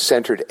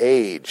 human-centered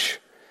age.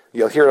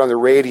 You'll hear it on the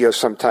radio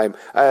sometime.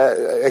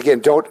 Again,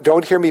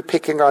 don't hear me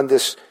picking on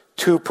this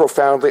too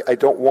profoundly. I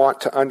don't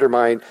want to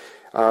undermine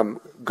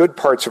good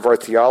parts of our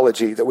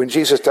theology, that when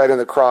Jesus died on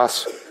the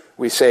cross,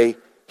 we say,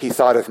 he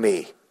thought of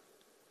me.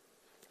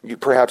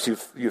 Perhaps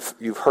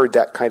you've heard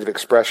that kind of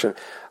expression.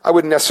 I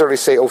wouldn't necessarily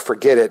say, oh,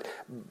 forget it,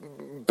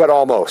 but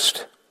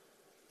almost.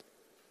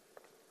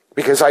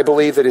 Because I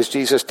believe that as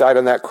Jesus died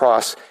on that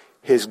cross,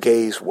 his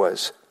gaze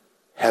was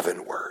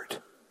heavenward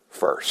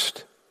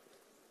first.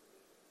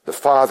 The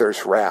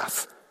Father's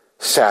wrath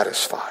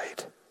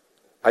satisfied.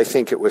 I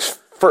think it was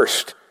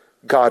first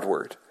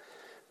Godward.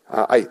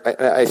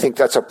 I think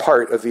that's a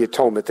part of the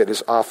atonement that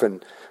is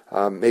often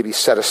maybe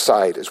set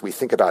aside as we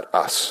think about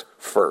us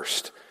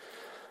first.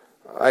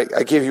 I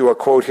give you a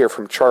quote here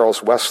from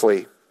Charles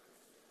Wesley.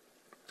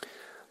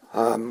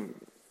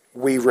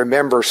 We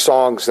remember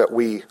songs that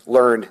we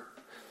learned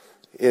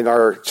in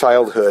our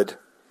childhood,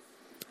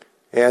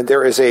 and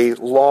there is a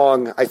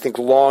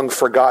long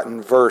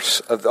forgotten verse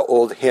of the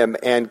old hymn,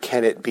 "And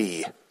Can It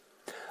Be?"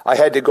 I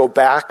had to go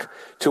back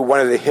to one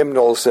of the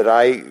hymnals that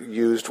I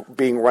used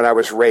being when I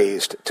was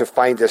raised to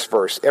find this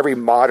verse. Every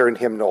modern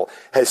hymnal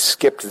has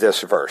skipped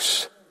this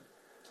verse.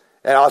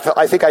 And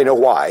I think I know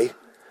why.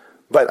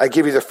 But I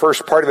give you the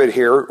first part of it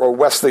here, or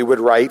Wesley would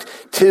write,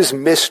 "'Tis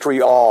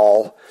mystery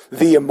all,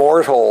 the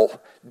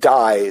immortal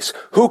dies.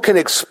 Who can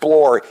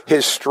explore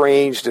his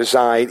strange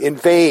design? In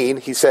vain,"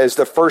 he says,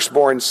 "the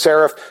firstborn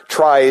seraph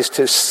tries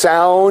to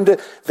sound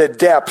the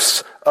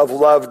depths of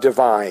love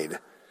divine."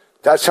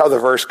 That's how the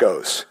verse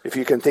goes, if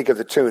you can think of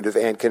the tune of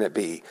 "And Can It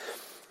Be?"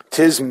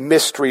 "'Tis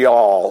mystery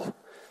all,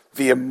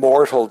 the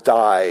immortal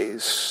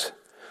dies.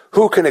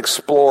 Who can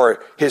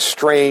explore his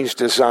strange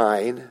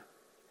design?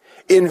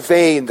 In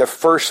vain, the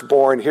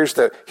firstborn," here's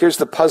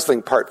the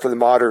puzzling part for the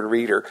modern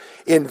reader.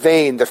 "In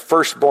vain, the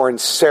firstborn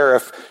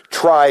seraph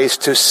tries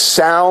to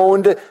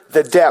sound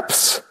the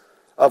depths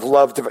of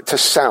love." To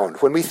sound.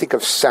 When we think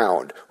of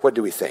sound, what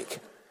do we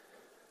think?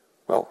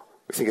 Well,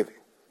 we think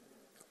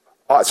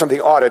of something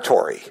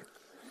auditory.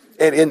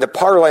 And in the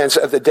parlance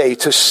of the day,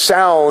 to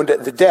sound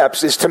the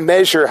depths is to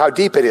measure how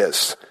deep it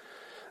is.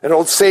 An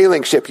old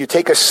sailing ship, you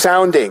take a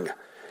sounding.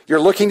 You're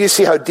looking to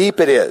see how deep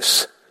it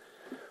is.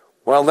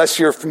 Well, unless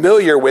you're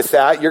familiar with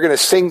that, you're going to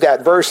sing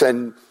that verse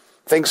and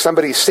think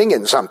somebody's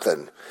singing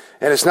something.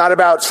 And it's not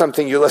about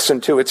something you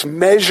listen to. It's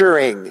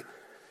measuring.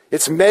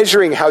 It's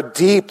measuring how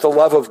deep the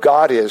love of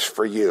God is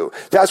for you.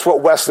 That's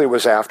what Wesley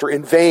was after.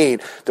 In vain,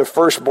 the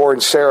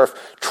firstborn seraph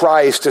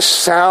tries to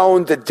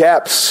sound the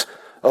depths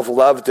of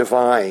love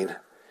divine,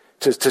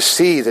 to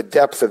see the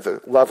depth of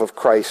the love of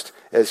Christ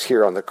as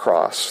here on the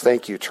cross.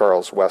 Thank you,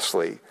 Charles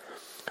Wesley.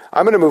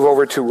 I'm going to move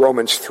over to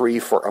Romans 3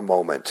 for a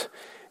moment.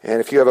 And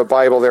if you have a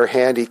Bible there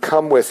handy,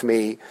 come with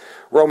me.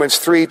 Romans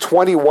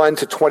 3:21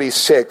 to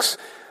 26.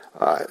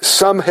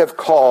 Some have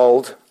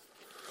called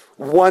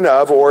one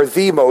of, or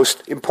the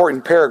most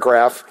important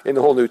paragraph in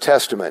the whole New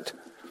Testament.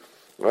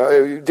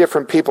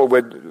 Different people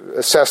would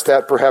assess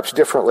that perhaps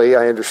differently,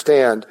 I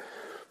understand.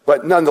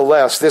 But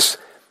nonetheless, this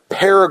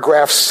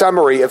paragraph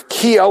summary of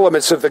key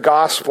elements of the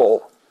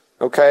gospel,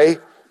 okay?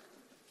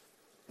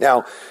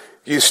 Now,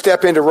 you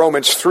step into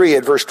Romans 3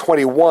 at verse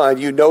 21,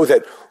 you know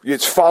that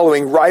it's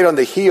following right on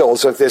the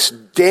heels of this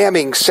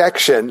damning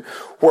section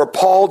where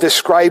Paul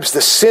describes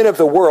the sin of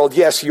the world,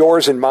 yes,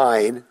 yours and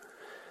mine,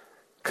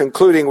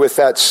 concluding with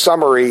that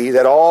summary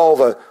that all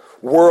the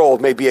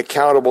world may be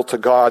accountable to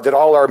God, that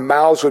all our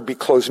mouths would be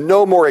closed,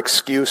 no more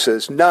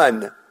excuses,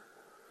 none.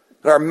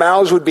 That our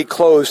mouths would be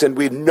closed and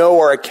we'd know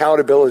our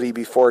accountability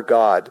before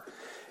God.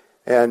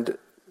 And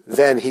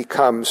then he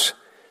comes,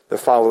 the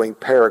following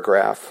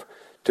paragraph,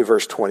 to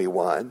verse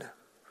 21.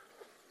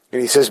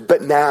 And he says,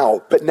 but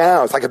now,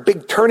 it's like a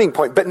big turning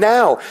point. But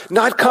now,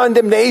 not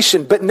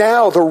condemnation, but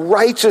now the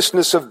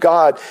righteousness of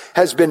God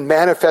has been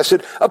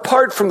manifested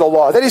apart from the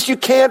law. That is, you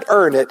can't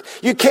earn it.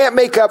 You can't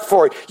make up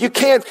for it. You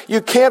can't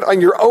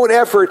on your own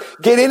effort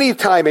get any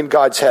time in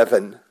God's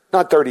heaven.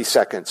 Not 30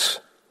 seconds.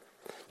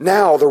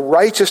 Now the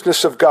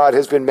righteousness of God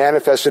has been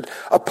manifested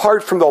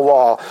apart from the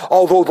law,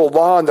 although the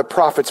law and the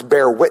prophets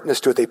bear witness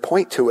to it, they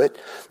point to it.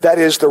 That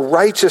is the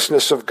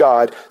righteousness of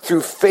God through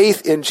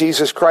faith in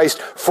Jesus Christ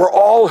for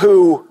all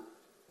who,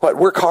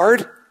 work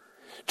hard?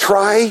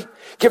 Try?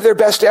 Give their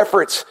best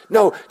efforts?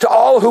 No, to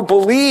all who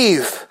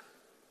believe.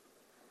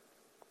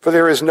 For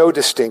there is no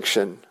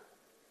distinction.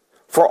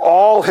 For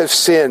all have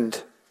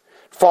sinned,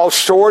 fall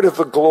short of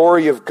the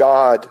glory of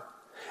God,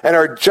 and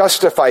are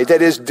justified,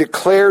 that is,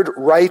 declared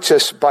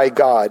righteous by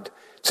God.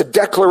 It's a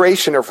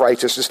declaration of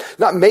righteousness.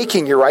 Not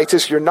making you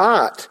righteous, you're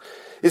not.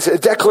 It's a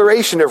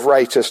declaration of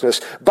righteousness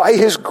by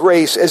his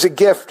grace as a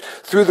gift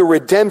through the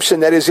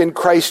redemption that is in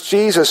Christ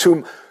Jesus,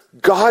 whom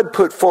God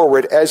put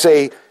forward as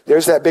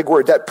there's that big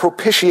word, that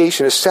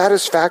propitiation, a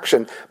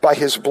satisfaction by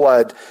his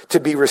blood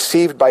to be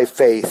received by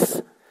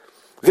faith.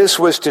 This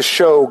was to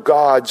show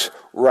God's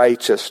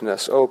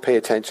righteousness. Oh, pay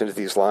attention to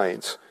these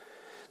lines.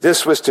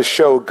 This was to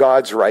show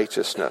God's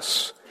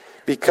righteousness,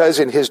 because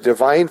in his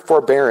divine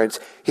forbearance,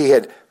 he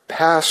had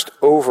passed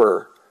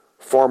over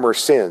former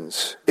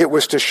sins. It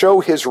was to show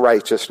his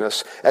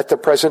righteousness at the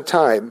present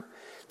time,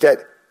 that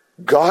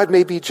God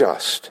may be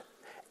just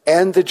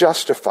and the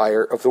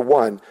justifier of the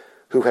one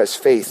who has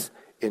faith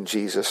in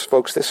Jesus.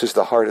 Folks, this is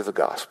the heart of the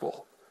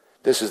gospel.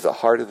 This is the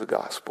heart of the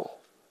gospel.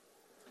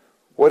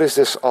 What is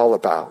this all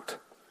about?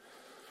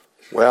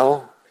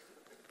 Well,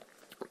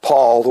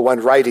 Paul, the one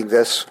writing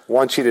this,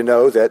 wants you to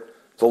know that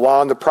the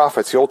law and the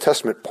prophets, the Old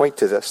Testament, point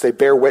to this. They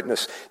bear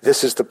witness.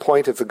 This is the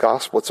point of the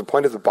gospel. It's the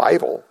point of the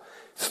Bible.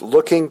 It's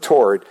looking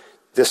toward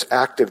this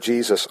act of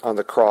Jesus on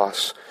the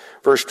cross.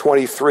 Verse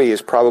 23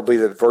 is probably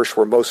the verse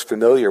we're most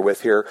familiar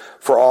with here.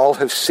 For all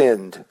have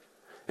sinned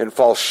and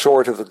fall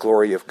short of the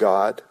glory of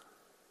God.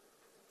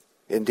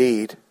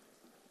 Indeed,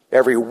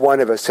 every one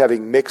of us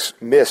having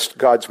missed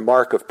God's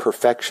mark of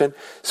perfection.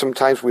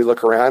 Sometimes we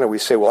look around and we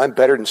say, well, I'm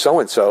better than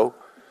so-and-so.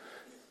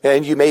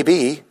 And you may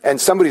be,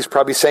 and somebody's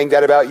probably saying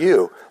that about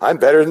you. I'm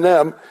better than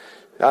them.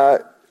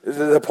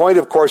 The point,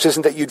 of course,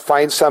 isn't that you'd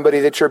find somebody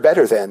that you're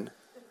better than,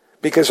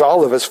 because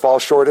all of us fall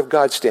short of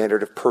God's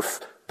standard of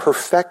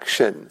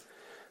perfection.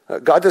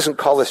 God doesn't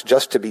call us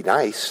just to be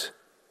nice.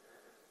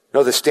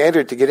 No, the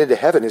standard to get into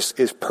heaven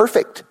is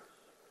perfect.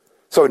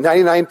 So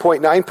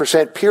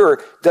 99.9%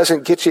 pure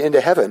doesn't get you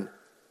into heaven.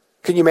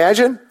 Can you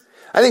imagine?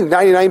 I think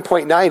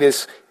 99.9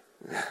 is,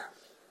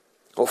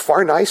 well,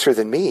 far nicer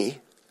than me.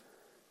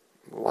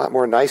 A lot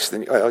more nice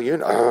than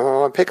you.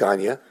 I'll pick on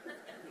you.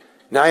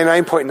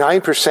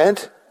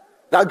 99.9%?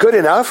 Not good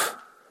enough?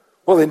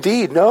 Well,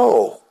 indeed,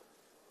 no.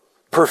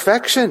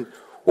 Perfection?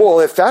 Well,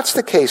 if that's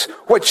the case,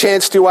 what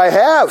chance do I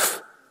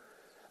have?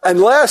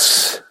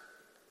 Unless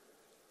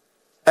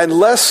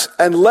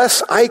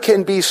I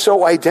can be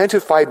so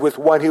identified with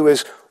one who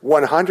is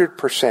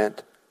 100%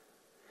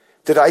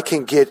 that I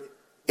can get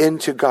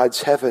into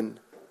God's heaven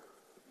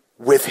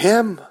with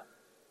him.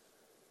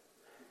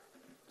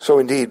 So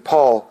indeed,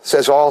 Paul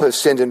says all have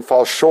sinned and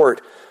fall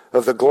short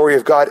of the glory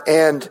of God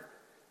and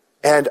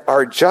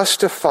are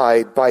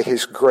justified by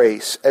his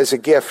grace as a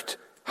gift.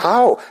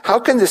 How? How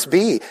can this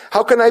be?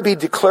 How can I be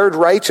declared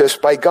righteous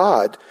by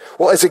God?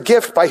 Well, as a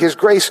gift by his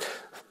grace,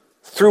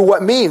 through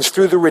what means?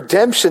 Through the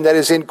redemption that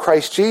is in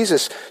Christ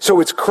Jesus.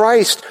 So it's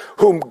Christ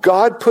whom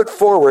God put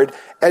forward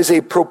as a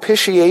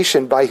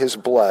propitiation by his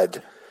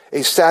blood,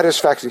 a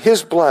satisfaction.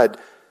 His blood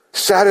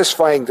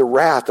satisfying the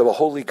wrath of a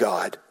holy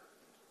God.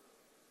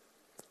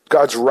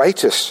 God's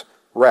righteous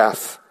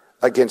wrath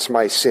against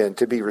my sin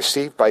to be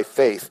received by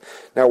faith.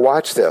 Now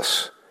watch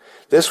this.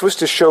 This was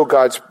to show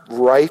God's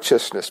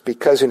righteousness,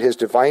 because in his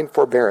divine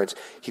forbearance,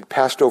 he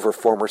passed over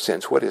former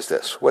sins. What is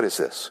this? What is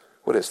this?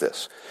 What is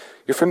this?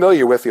 You're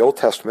familiar with the Old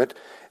Testament,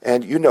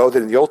 and you know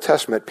that in the Old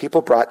Testament,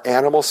 people brought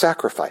animal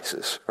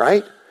sacrifices,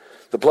 right?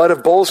 The blood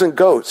of bulls and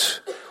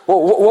goats.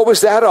 Well, what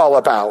was that all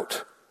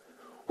about?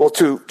 Well,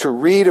 to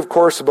read, of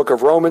course, the book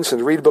of Romans and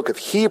to read the book of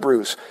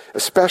Hebrews,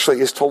 especially,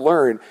 is to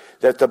learn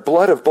that the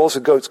blood of bulls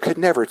and goats could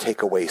never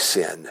take away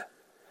sin.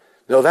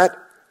 No, that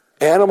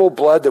animal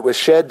blood that was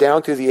shed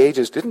down through the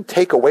ages didn't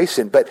take away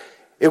sin, but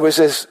it was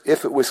as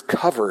if it was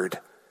covered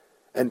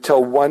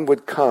until one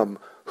would come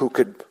who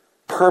could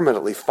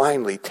permanently,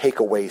 finally take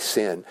away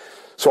sin.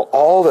 So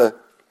all the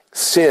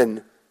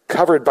sin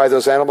covered by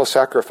those animal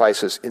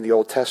sacrifices in the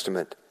Old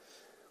Testament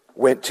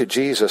went to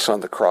Jesus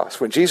on the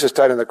cross. When Jesus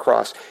died on the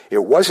cross, it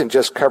wasn't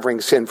just covering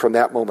sin from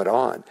that moment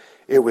on.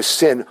 It was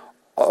sin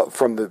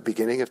from the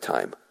beginning of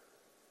time.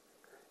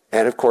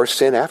 And of course,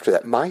 sin after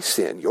that. My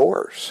sin,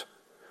 yours.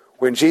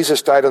 When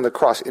Jesus died on the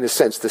cross, in a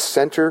sense, the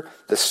center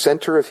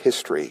of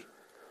history,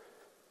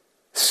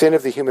 sin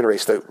of the human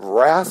race, the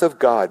wrath of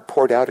God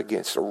poured out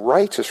against, the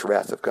righteous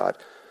wrath of God,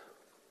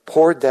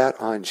 poured that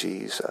on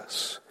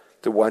Jesus,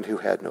 the one who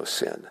had no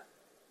sin.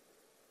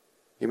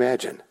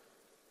 Imagine.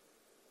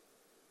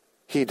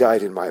 He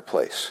died in my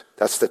place.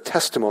 That's the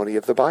testimony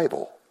of the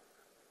Bible.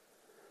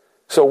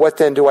 So what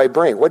then do I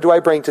bring? What do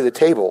I bring to the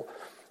table?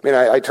 I mean,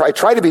 I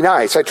try to be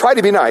nice. I try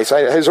to be nice.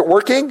 Is it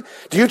working?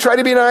 Do you try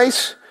to be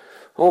nice?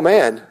 Oh,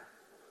 man.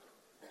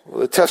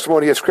 Well, the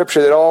testimony of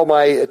Scripture that all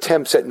my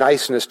attempts at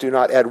niceness do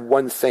not add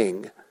one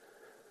thing.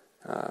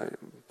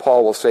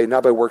 Paul will say,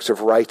 not by works of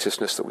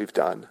righteousness that we've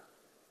done,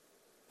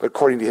 but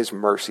according to his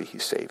mercy he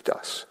saved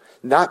us.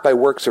 Not by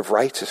works of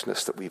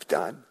righteousness that we've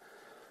done.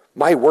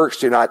 My works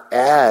do not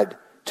add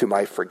to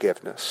my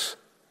forgiveness.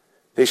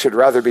 They should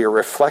rather be a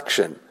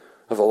reflection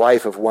of the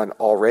life of one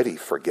already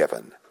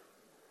forgiven.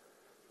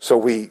 So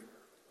we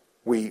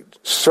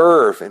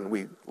serve and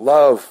we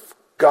love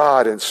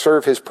God and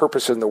serve his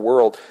purpose in the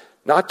world,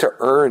 not to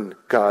earn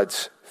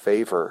God's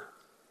favor,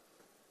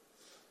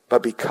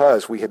 but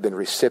because we have been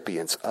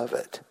recipients of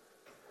it.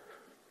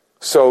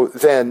 So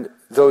then,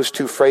 those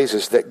two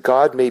phrases, that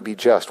God may be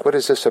just, what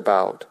is this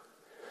about?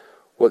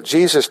 Well,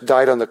 Jesus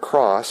died on the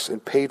cross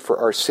and paid for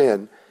our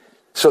sin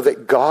so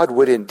that God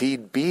would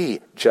indeed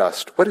be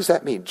just. What does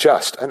that mean?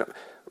 Just.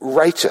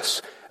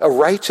 Righteous. A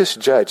righteous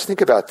judge.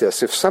 Think about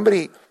this. If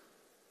somebody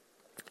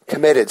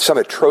committed some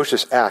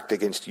atrocious act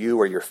against you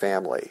or your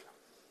family,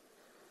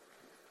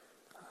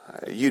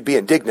 you'd be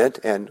indignant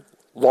and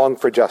long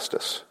for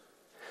justice.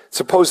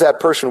 Suppose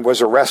that person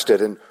was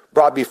arrested and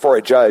brought before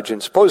a judge,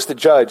 and suppose the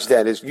judge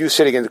then is you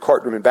sitting in the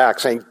courtroom in back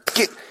saying,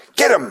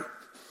 get him!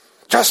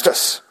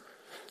 Justice!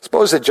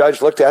 Suppose the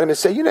judge looked at him and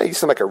said, you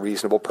seem like a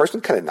reasonable person,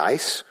 kind of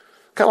nice,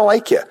 kind of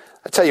like you.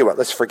 I'll tell you what,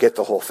 let's forget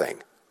the whole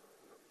thing.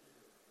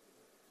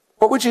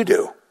 What would you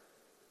do?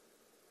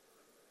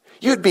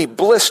 You'd be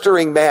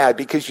blistering mad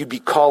because you'd be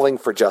calling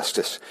for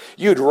justice.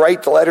 You'd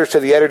write the letters to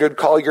the editor, you'd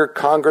call your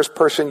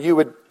congressperson, you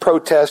would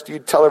protest,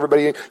 you'd tell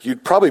everybody,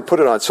 you'd probably put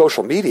it on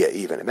social media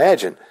even,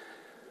 imagine.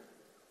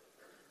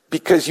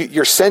 Because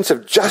your sense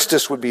of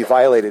justice would be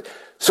violated.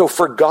 So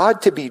for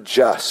God to be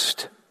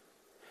just,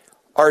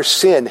 our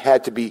sin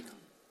had to be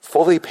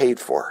fully paid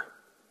for.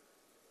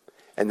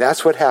 And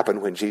that's what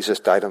happened when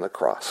Jesus died on the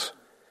cross.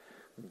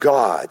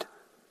 God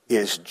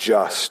is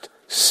just.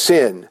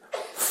 Sin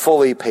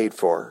fully paid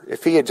for.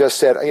 If he had just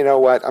said, you know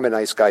what, I'm a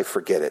nice guy,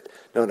 forget it.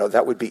 No,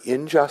 that would be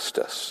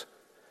injustice.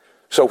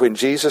 So when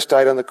Jesus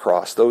died on the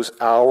cross, those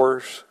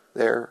hours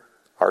there,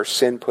 our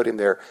sin put him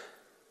there,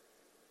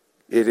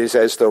 it is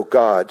as though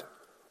God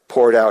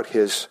poured out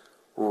his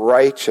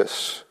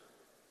righteous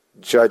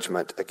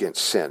judgment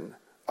against sin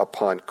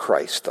upon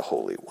Christ, the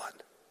Holy One.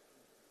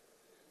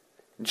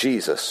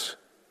 Jesus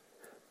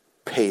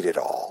paid it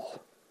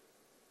all.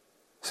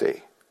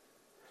 See?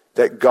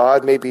 That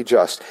God may be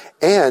just.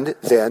 And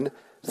then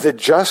the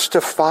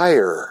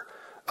justifier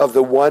of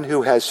the one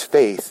who has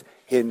faith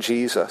in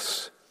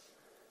Jesus.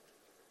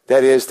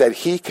 That is, that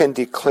he can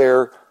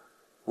declare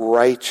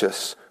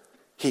righteous.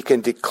 He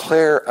can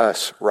declare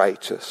us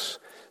righteous.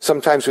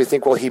 Sometimes we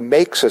think, well, he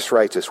makes us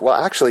righteous. Well,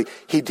 actually,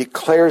 he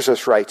declares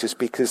us righteous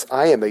because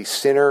I am a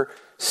sinner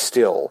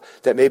still.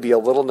 That may be a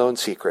little known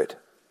secret.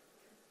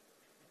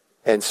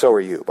 And so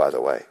are you, by the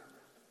way.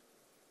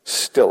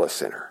 Still a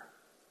sinner.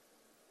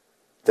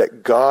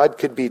 That God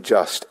could be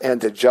just and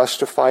the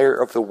justifier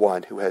of the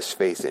one who has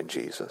faith in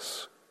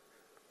Jesus.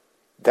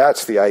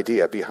 That's the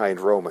idea behind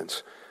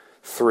Romans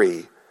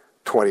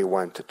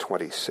 3:21 to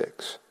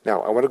 26.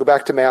 Now, I want to go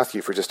back to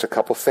Matthew for just a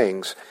couple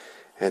things,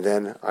 and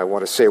then I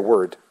want to say a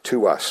word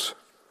to us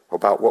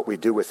about what we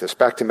do with this.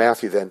 Back to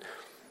Matthew then.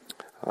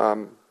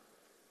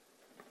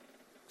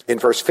 In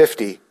verse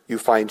 50, you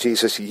find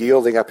Jesus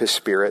yielding up his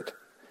spirit.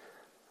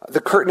 The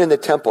curtain in the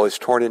temple is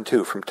torn in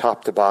two from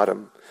top to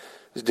bottom.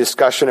 There's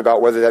discussion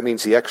about whether that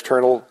means the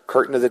external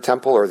curtain of the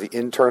temple or the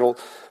internal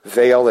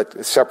veil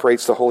that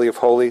separates the Holy of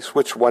Holies.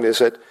 Which one is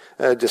it?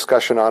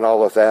 Discussion on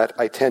all of that.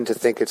 I tend to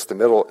think it's the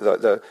middle,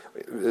 the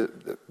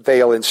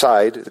veil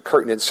inside, the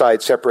curtain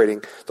inside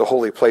separating the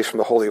holy place from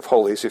the Holy of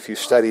Holies. If you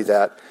study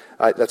that,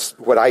 that's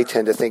what I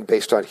tend to think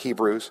based on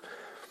Hebrews.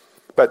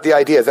 But the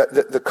idea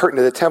that the curtain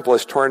of the temple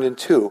is torn in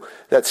two,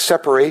 that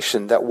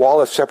separation, that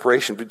wall of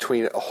separation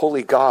between a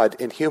holy God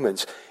and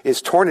humans is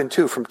torn in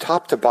two from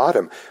top to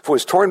bottom. If it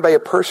was torn by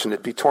a person,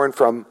 it'd be torn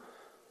from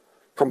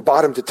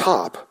bottom to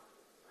top.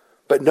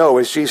 But no,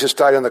 as Jesus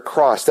died on the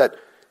cross, that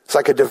it's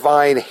like a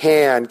divine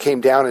hand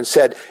came down and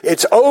said,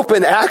 it's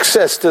open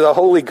access to the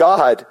holy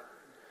God.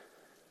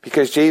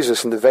 Because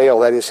Jesus in the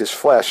veil, that is his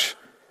flesh,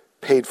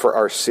 paid for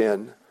our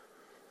sin.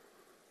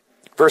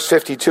 Verse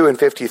 52 and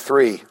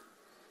 53.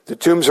 The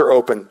tombs are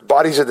open.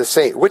 Bodies of the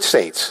saints. Which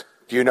saints?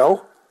 Do you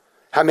know?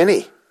 How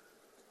many?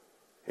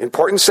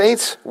 Important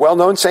saints?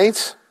 Well-known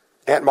saints?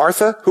 Aunt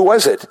Martha? Who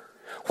was it?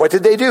 What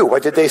did they do?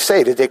 What did they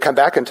say? Did they come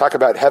back and talk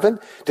about heaven?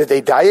 Did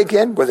they die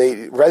again?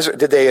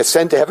 Did they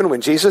ascend to heaven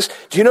when Jesus?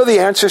 Do you know the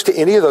answers to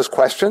any of those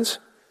questions?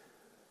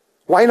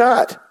 Why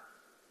not?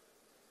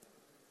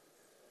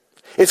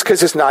 It's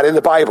because it's not in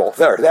the Bible.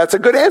 There, that's a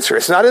good answer.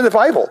 It's not in the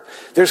Bible.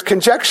 There's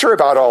conjecture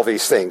about all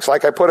these things.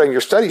 Like I put on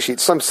your study sheet,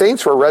 some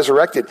saints were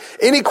resurrected.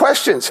 Any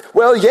questions?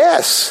 Well,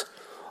 yes,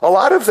 a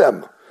lot of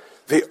them.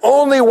 The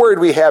only word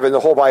we have in the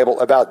whole Bible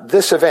about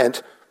this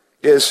event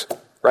is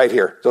right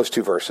here, those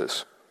two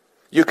verses.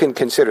 You can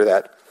consider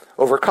that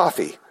over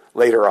coffee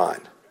later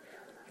on.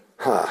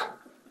 I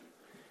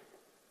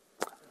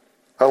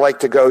like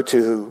to go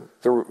to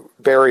the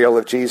burial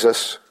of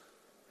Jesus.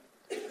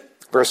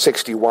 Verse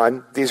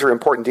 61, these are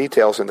important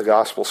details in the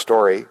gospel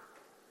story.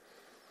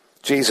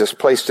 Jesus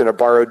placed in a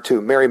borrowed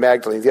tomb. Mary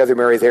Magdalene, the other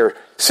Mary there,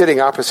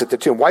 sitting opposite the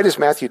tomb. Why does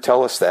Matthew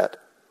tell us that?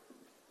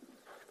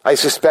 I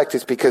suspect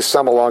it's because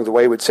some along the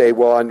way would say,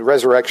 well, on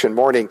resurrection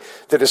morning,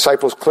 the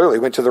disciples clearly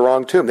went to the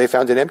wrong tomb. They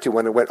found an empty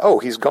one and went, oh,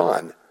 he's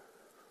gone.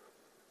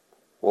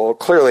 Well,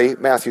 clearly,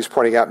 Matthew's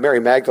pointing out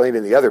Mary Magdalene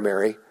and the other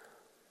Mary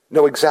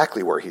know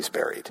exactly where he's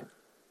buried.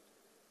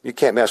 You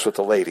can't mess with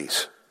the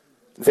ladies.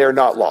 They're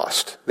not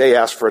lost. They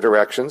ask for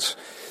directions.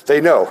 They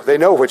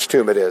know which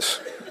tomb it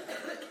is.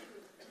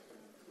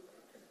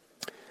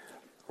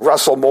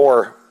 Russell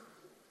Moore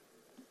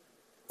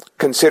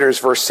considers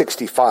verse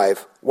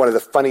 65 one of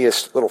the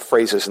funniest little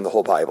phrases in the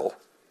whole Bible,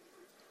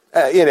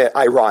 in an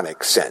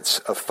ironic sense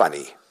of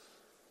funny.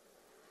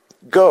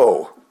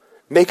 Go,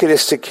 make it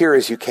as secure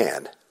as you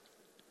can.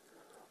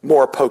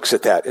 Moore pokes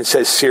at that and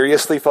says,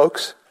 seriously,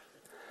 folks?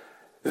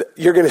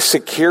 You're going to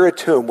secure a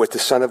tomb with the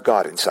Son of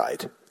God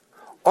inside.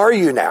 Are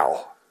you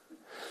now?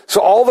 So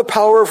all the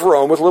power of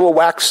Rome with a little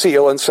wax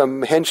seal and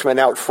some henchmen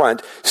out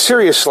front,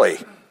 seriously,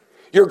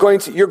 you're going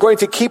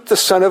to keep the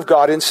Son of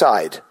God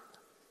inside.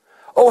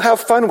 Oh,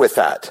 have fun with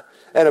that.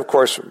 And of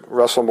course,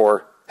 Russell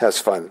Moore has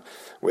fun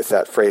with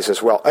that phrase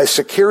as well. As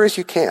secure as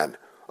you can.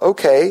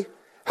 Okay,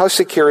 how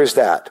secure is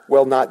that?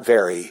 Well, not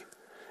very.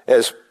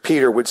 As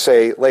Peter would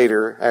say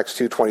later, Acts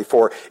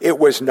 2:24, it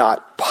was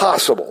not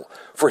possible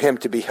for him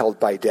to be held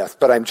by death.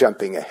 But I'm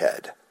jumping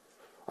ahead.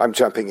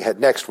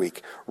 Next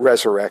week,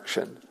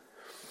 resurrection.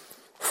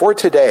 For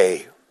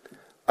today,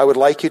 I would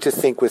like you to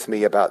think with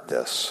me about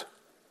this.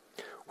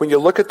 When you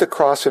look at the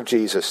cross of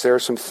Jesus, there are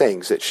some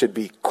things that should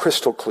be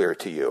crystal clear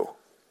to you.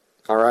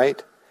 All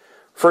right?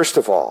 First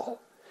of all,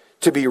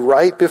 to be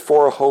right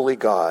before a holy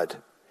God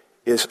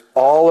is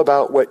all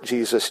about what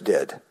Jesus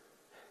did,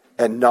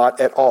 and not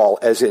at all,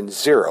 as in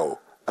zero,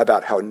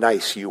 about how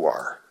nice you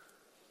are.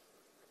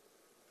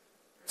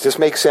 Does this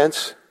make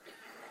sense?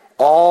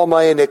 All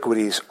my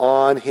iniquities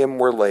on him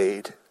were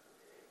laid.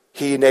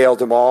 He nailed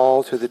them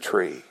all to the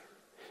tree.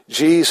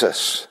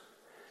 Jesus,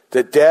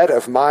 the debt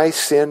of my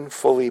sin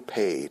fully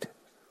paid.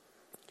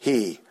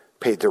 He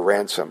paid the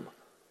ransom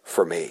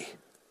for me.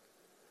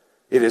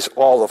 It is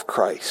all of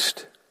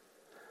Christ.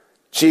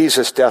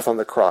 Jesus' death on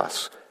the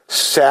cross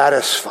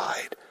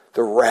satisfied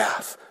the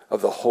wrath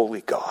of the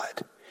holy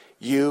God.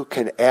 You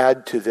can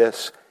add to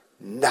this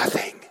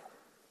nothing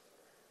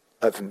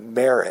of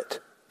merit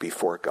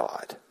before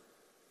God.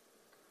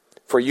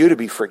 For you to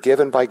be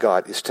forgiven by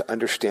God is to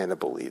understand and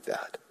believe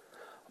that.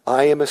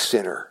 I am a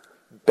sinner,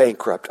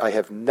 bankrupt. I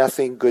have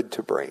nothing good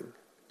to bring.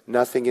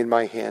 Nothing in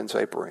my hands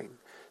I bring.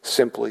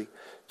 Simply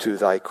to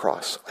thy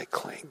cross I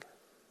cling.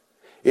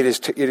 It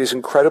is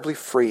incredibly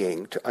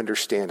freeing to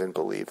understand and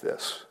believe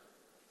this.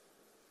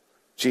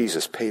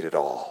 Jesus paid it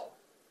all.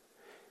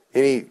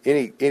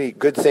 Any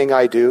good thing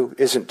I do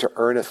isn't to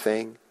earn a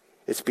thing.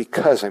 It's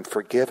because I'm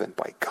forgiven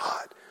by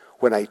God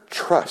when I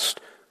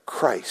trust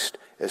Christ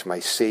as my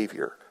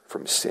Savior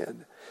from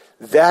sin.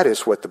 That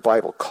is what the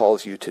Bible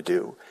calls you to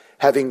do.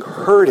 Having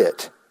heard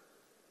it,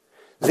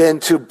 then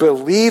to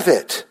believe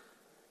it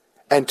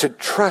and to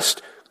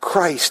trust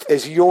Christ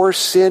as your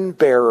sin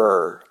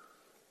bearer,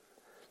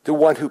 the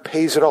one who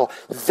pays it all.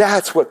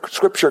 That's what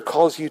Scripture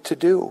calls you to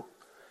do.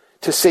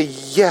 To say,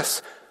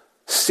 yes,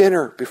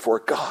 sinner before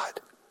God.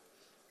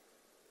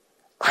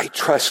 I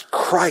trust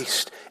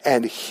Christ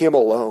and him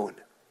alone.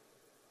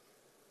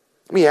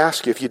 Let me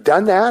ask you, have you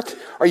done that?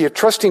 Are you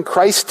trusting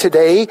Christ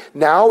today,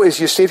 now, as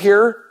you sit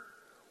here?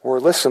 Or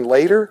listen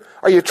later?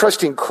 Are you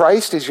trusting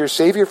Christ as your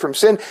Savior from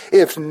sin?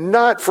 If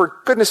not, for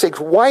goodness sakes,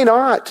 why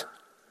not?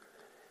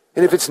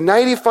 And if it's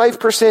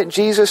 95%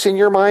 Jesus in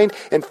your mind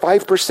and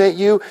 5%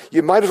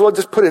 you might as well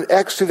just put an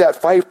X through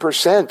that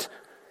 5%.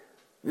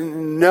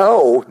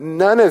 No,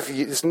 none of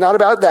you. It's not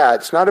about that.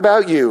 It's not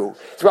about you.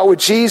 It's about what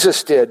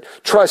Jesus did.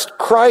 Trust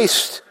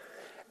Christ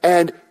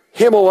and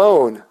him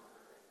alone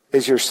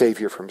as your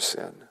Savior from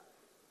sin.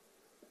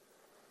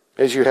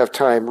 As you have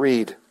time,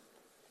 read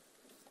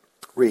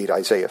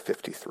Isaiah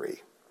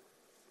 53.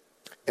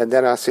 And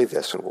then I'll say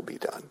this and we'll be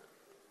done.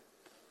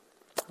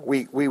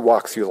 We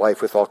walk through life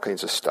with all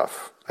kinds of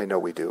stuff. I know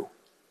we do.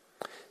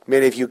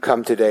 Many of you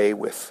come today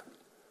with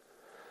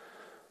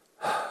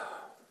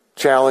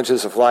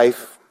challenges of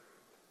life,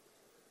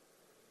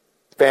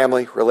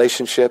 family,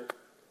 relationship,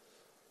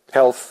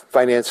 health,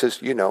 finances,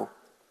 you know.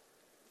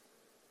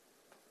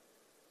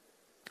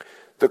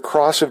 The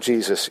cross of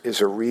Jesus is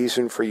a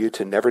reason for you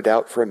to never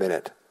doubt for a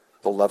minute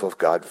the love of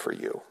God for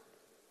you.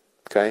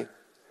 Okay?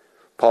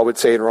 Paul would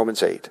say in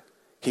Romans 8,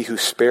 he who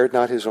spared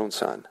not his own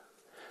son,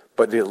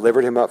 but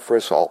delivered him up for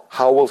us all,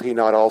 how will he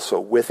not also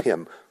with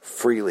him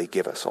freely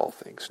give us all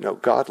things? No,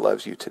 God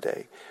loves you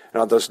today.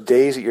 And on those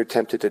days that you're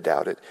tempted to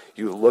doubt it,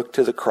 you look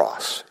to the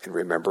cross and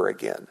remember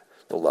again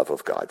the love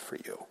of God for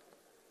you.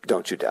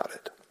 Don't you doubt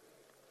it.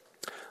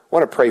 I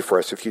want to pray for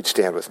us if you'd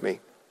stand with me.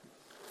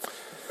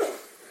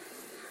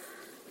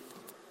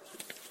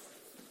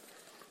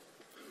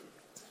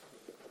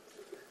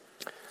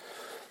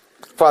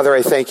 Father,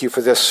 I thank you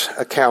for this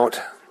account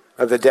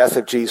of the death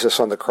of Jesus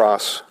on the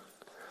cross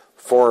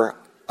for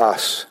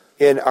us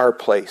in our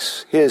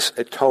place, his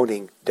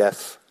atoning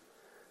death.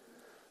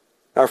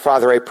 Our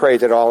Father, I pray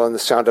that all in the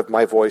sound of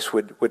my voice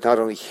would not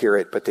only hear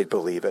it, but they'd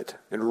believe it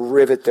and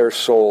rivet their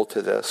soul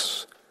to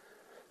this.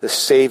 The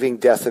saving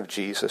death of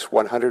Jesus,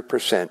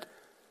 100%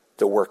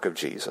 the work of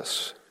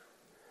Jesus.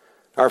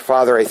 Our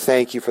Father, I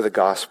thank you for the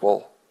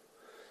gospel.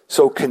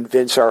 So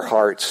convince our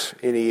hearts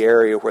in the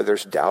area where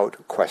there's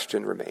doubt,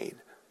 question remain.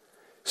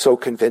 So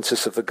convince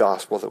us of the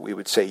gospel that we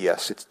would say,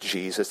 yes, it's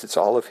Jesus, it's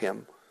all of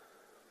him.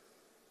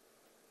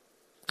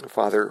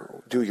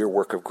 Father, do your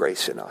work of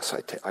grace in us,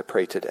 I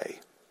pray today.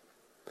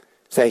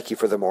 Thank you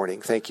for the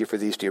morning. Thank you for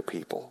these dear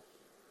people.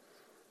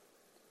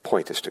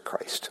 Point us to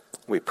Christ.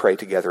 We pray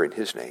together in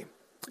his name.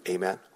 Amen.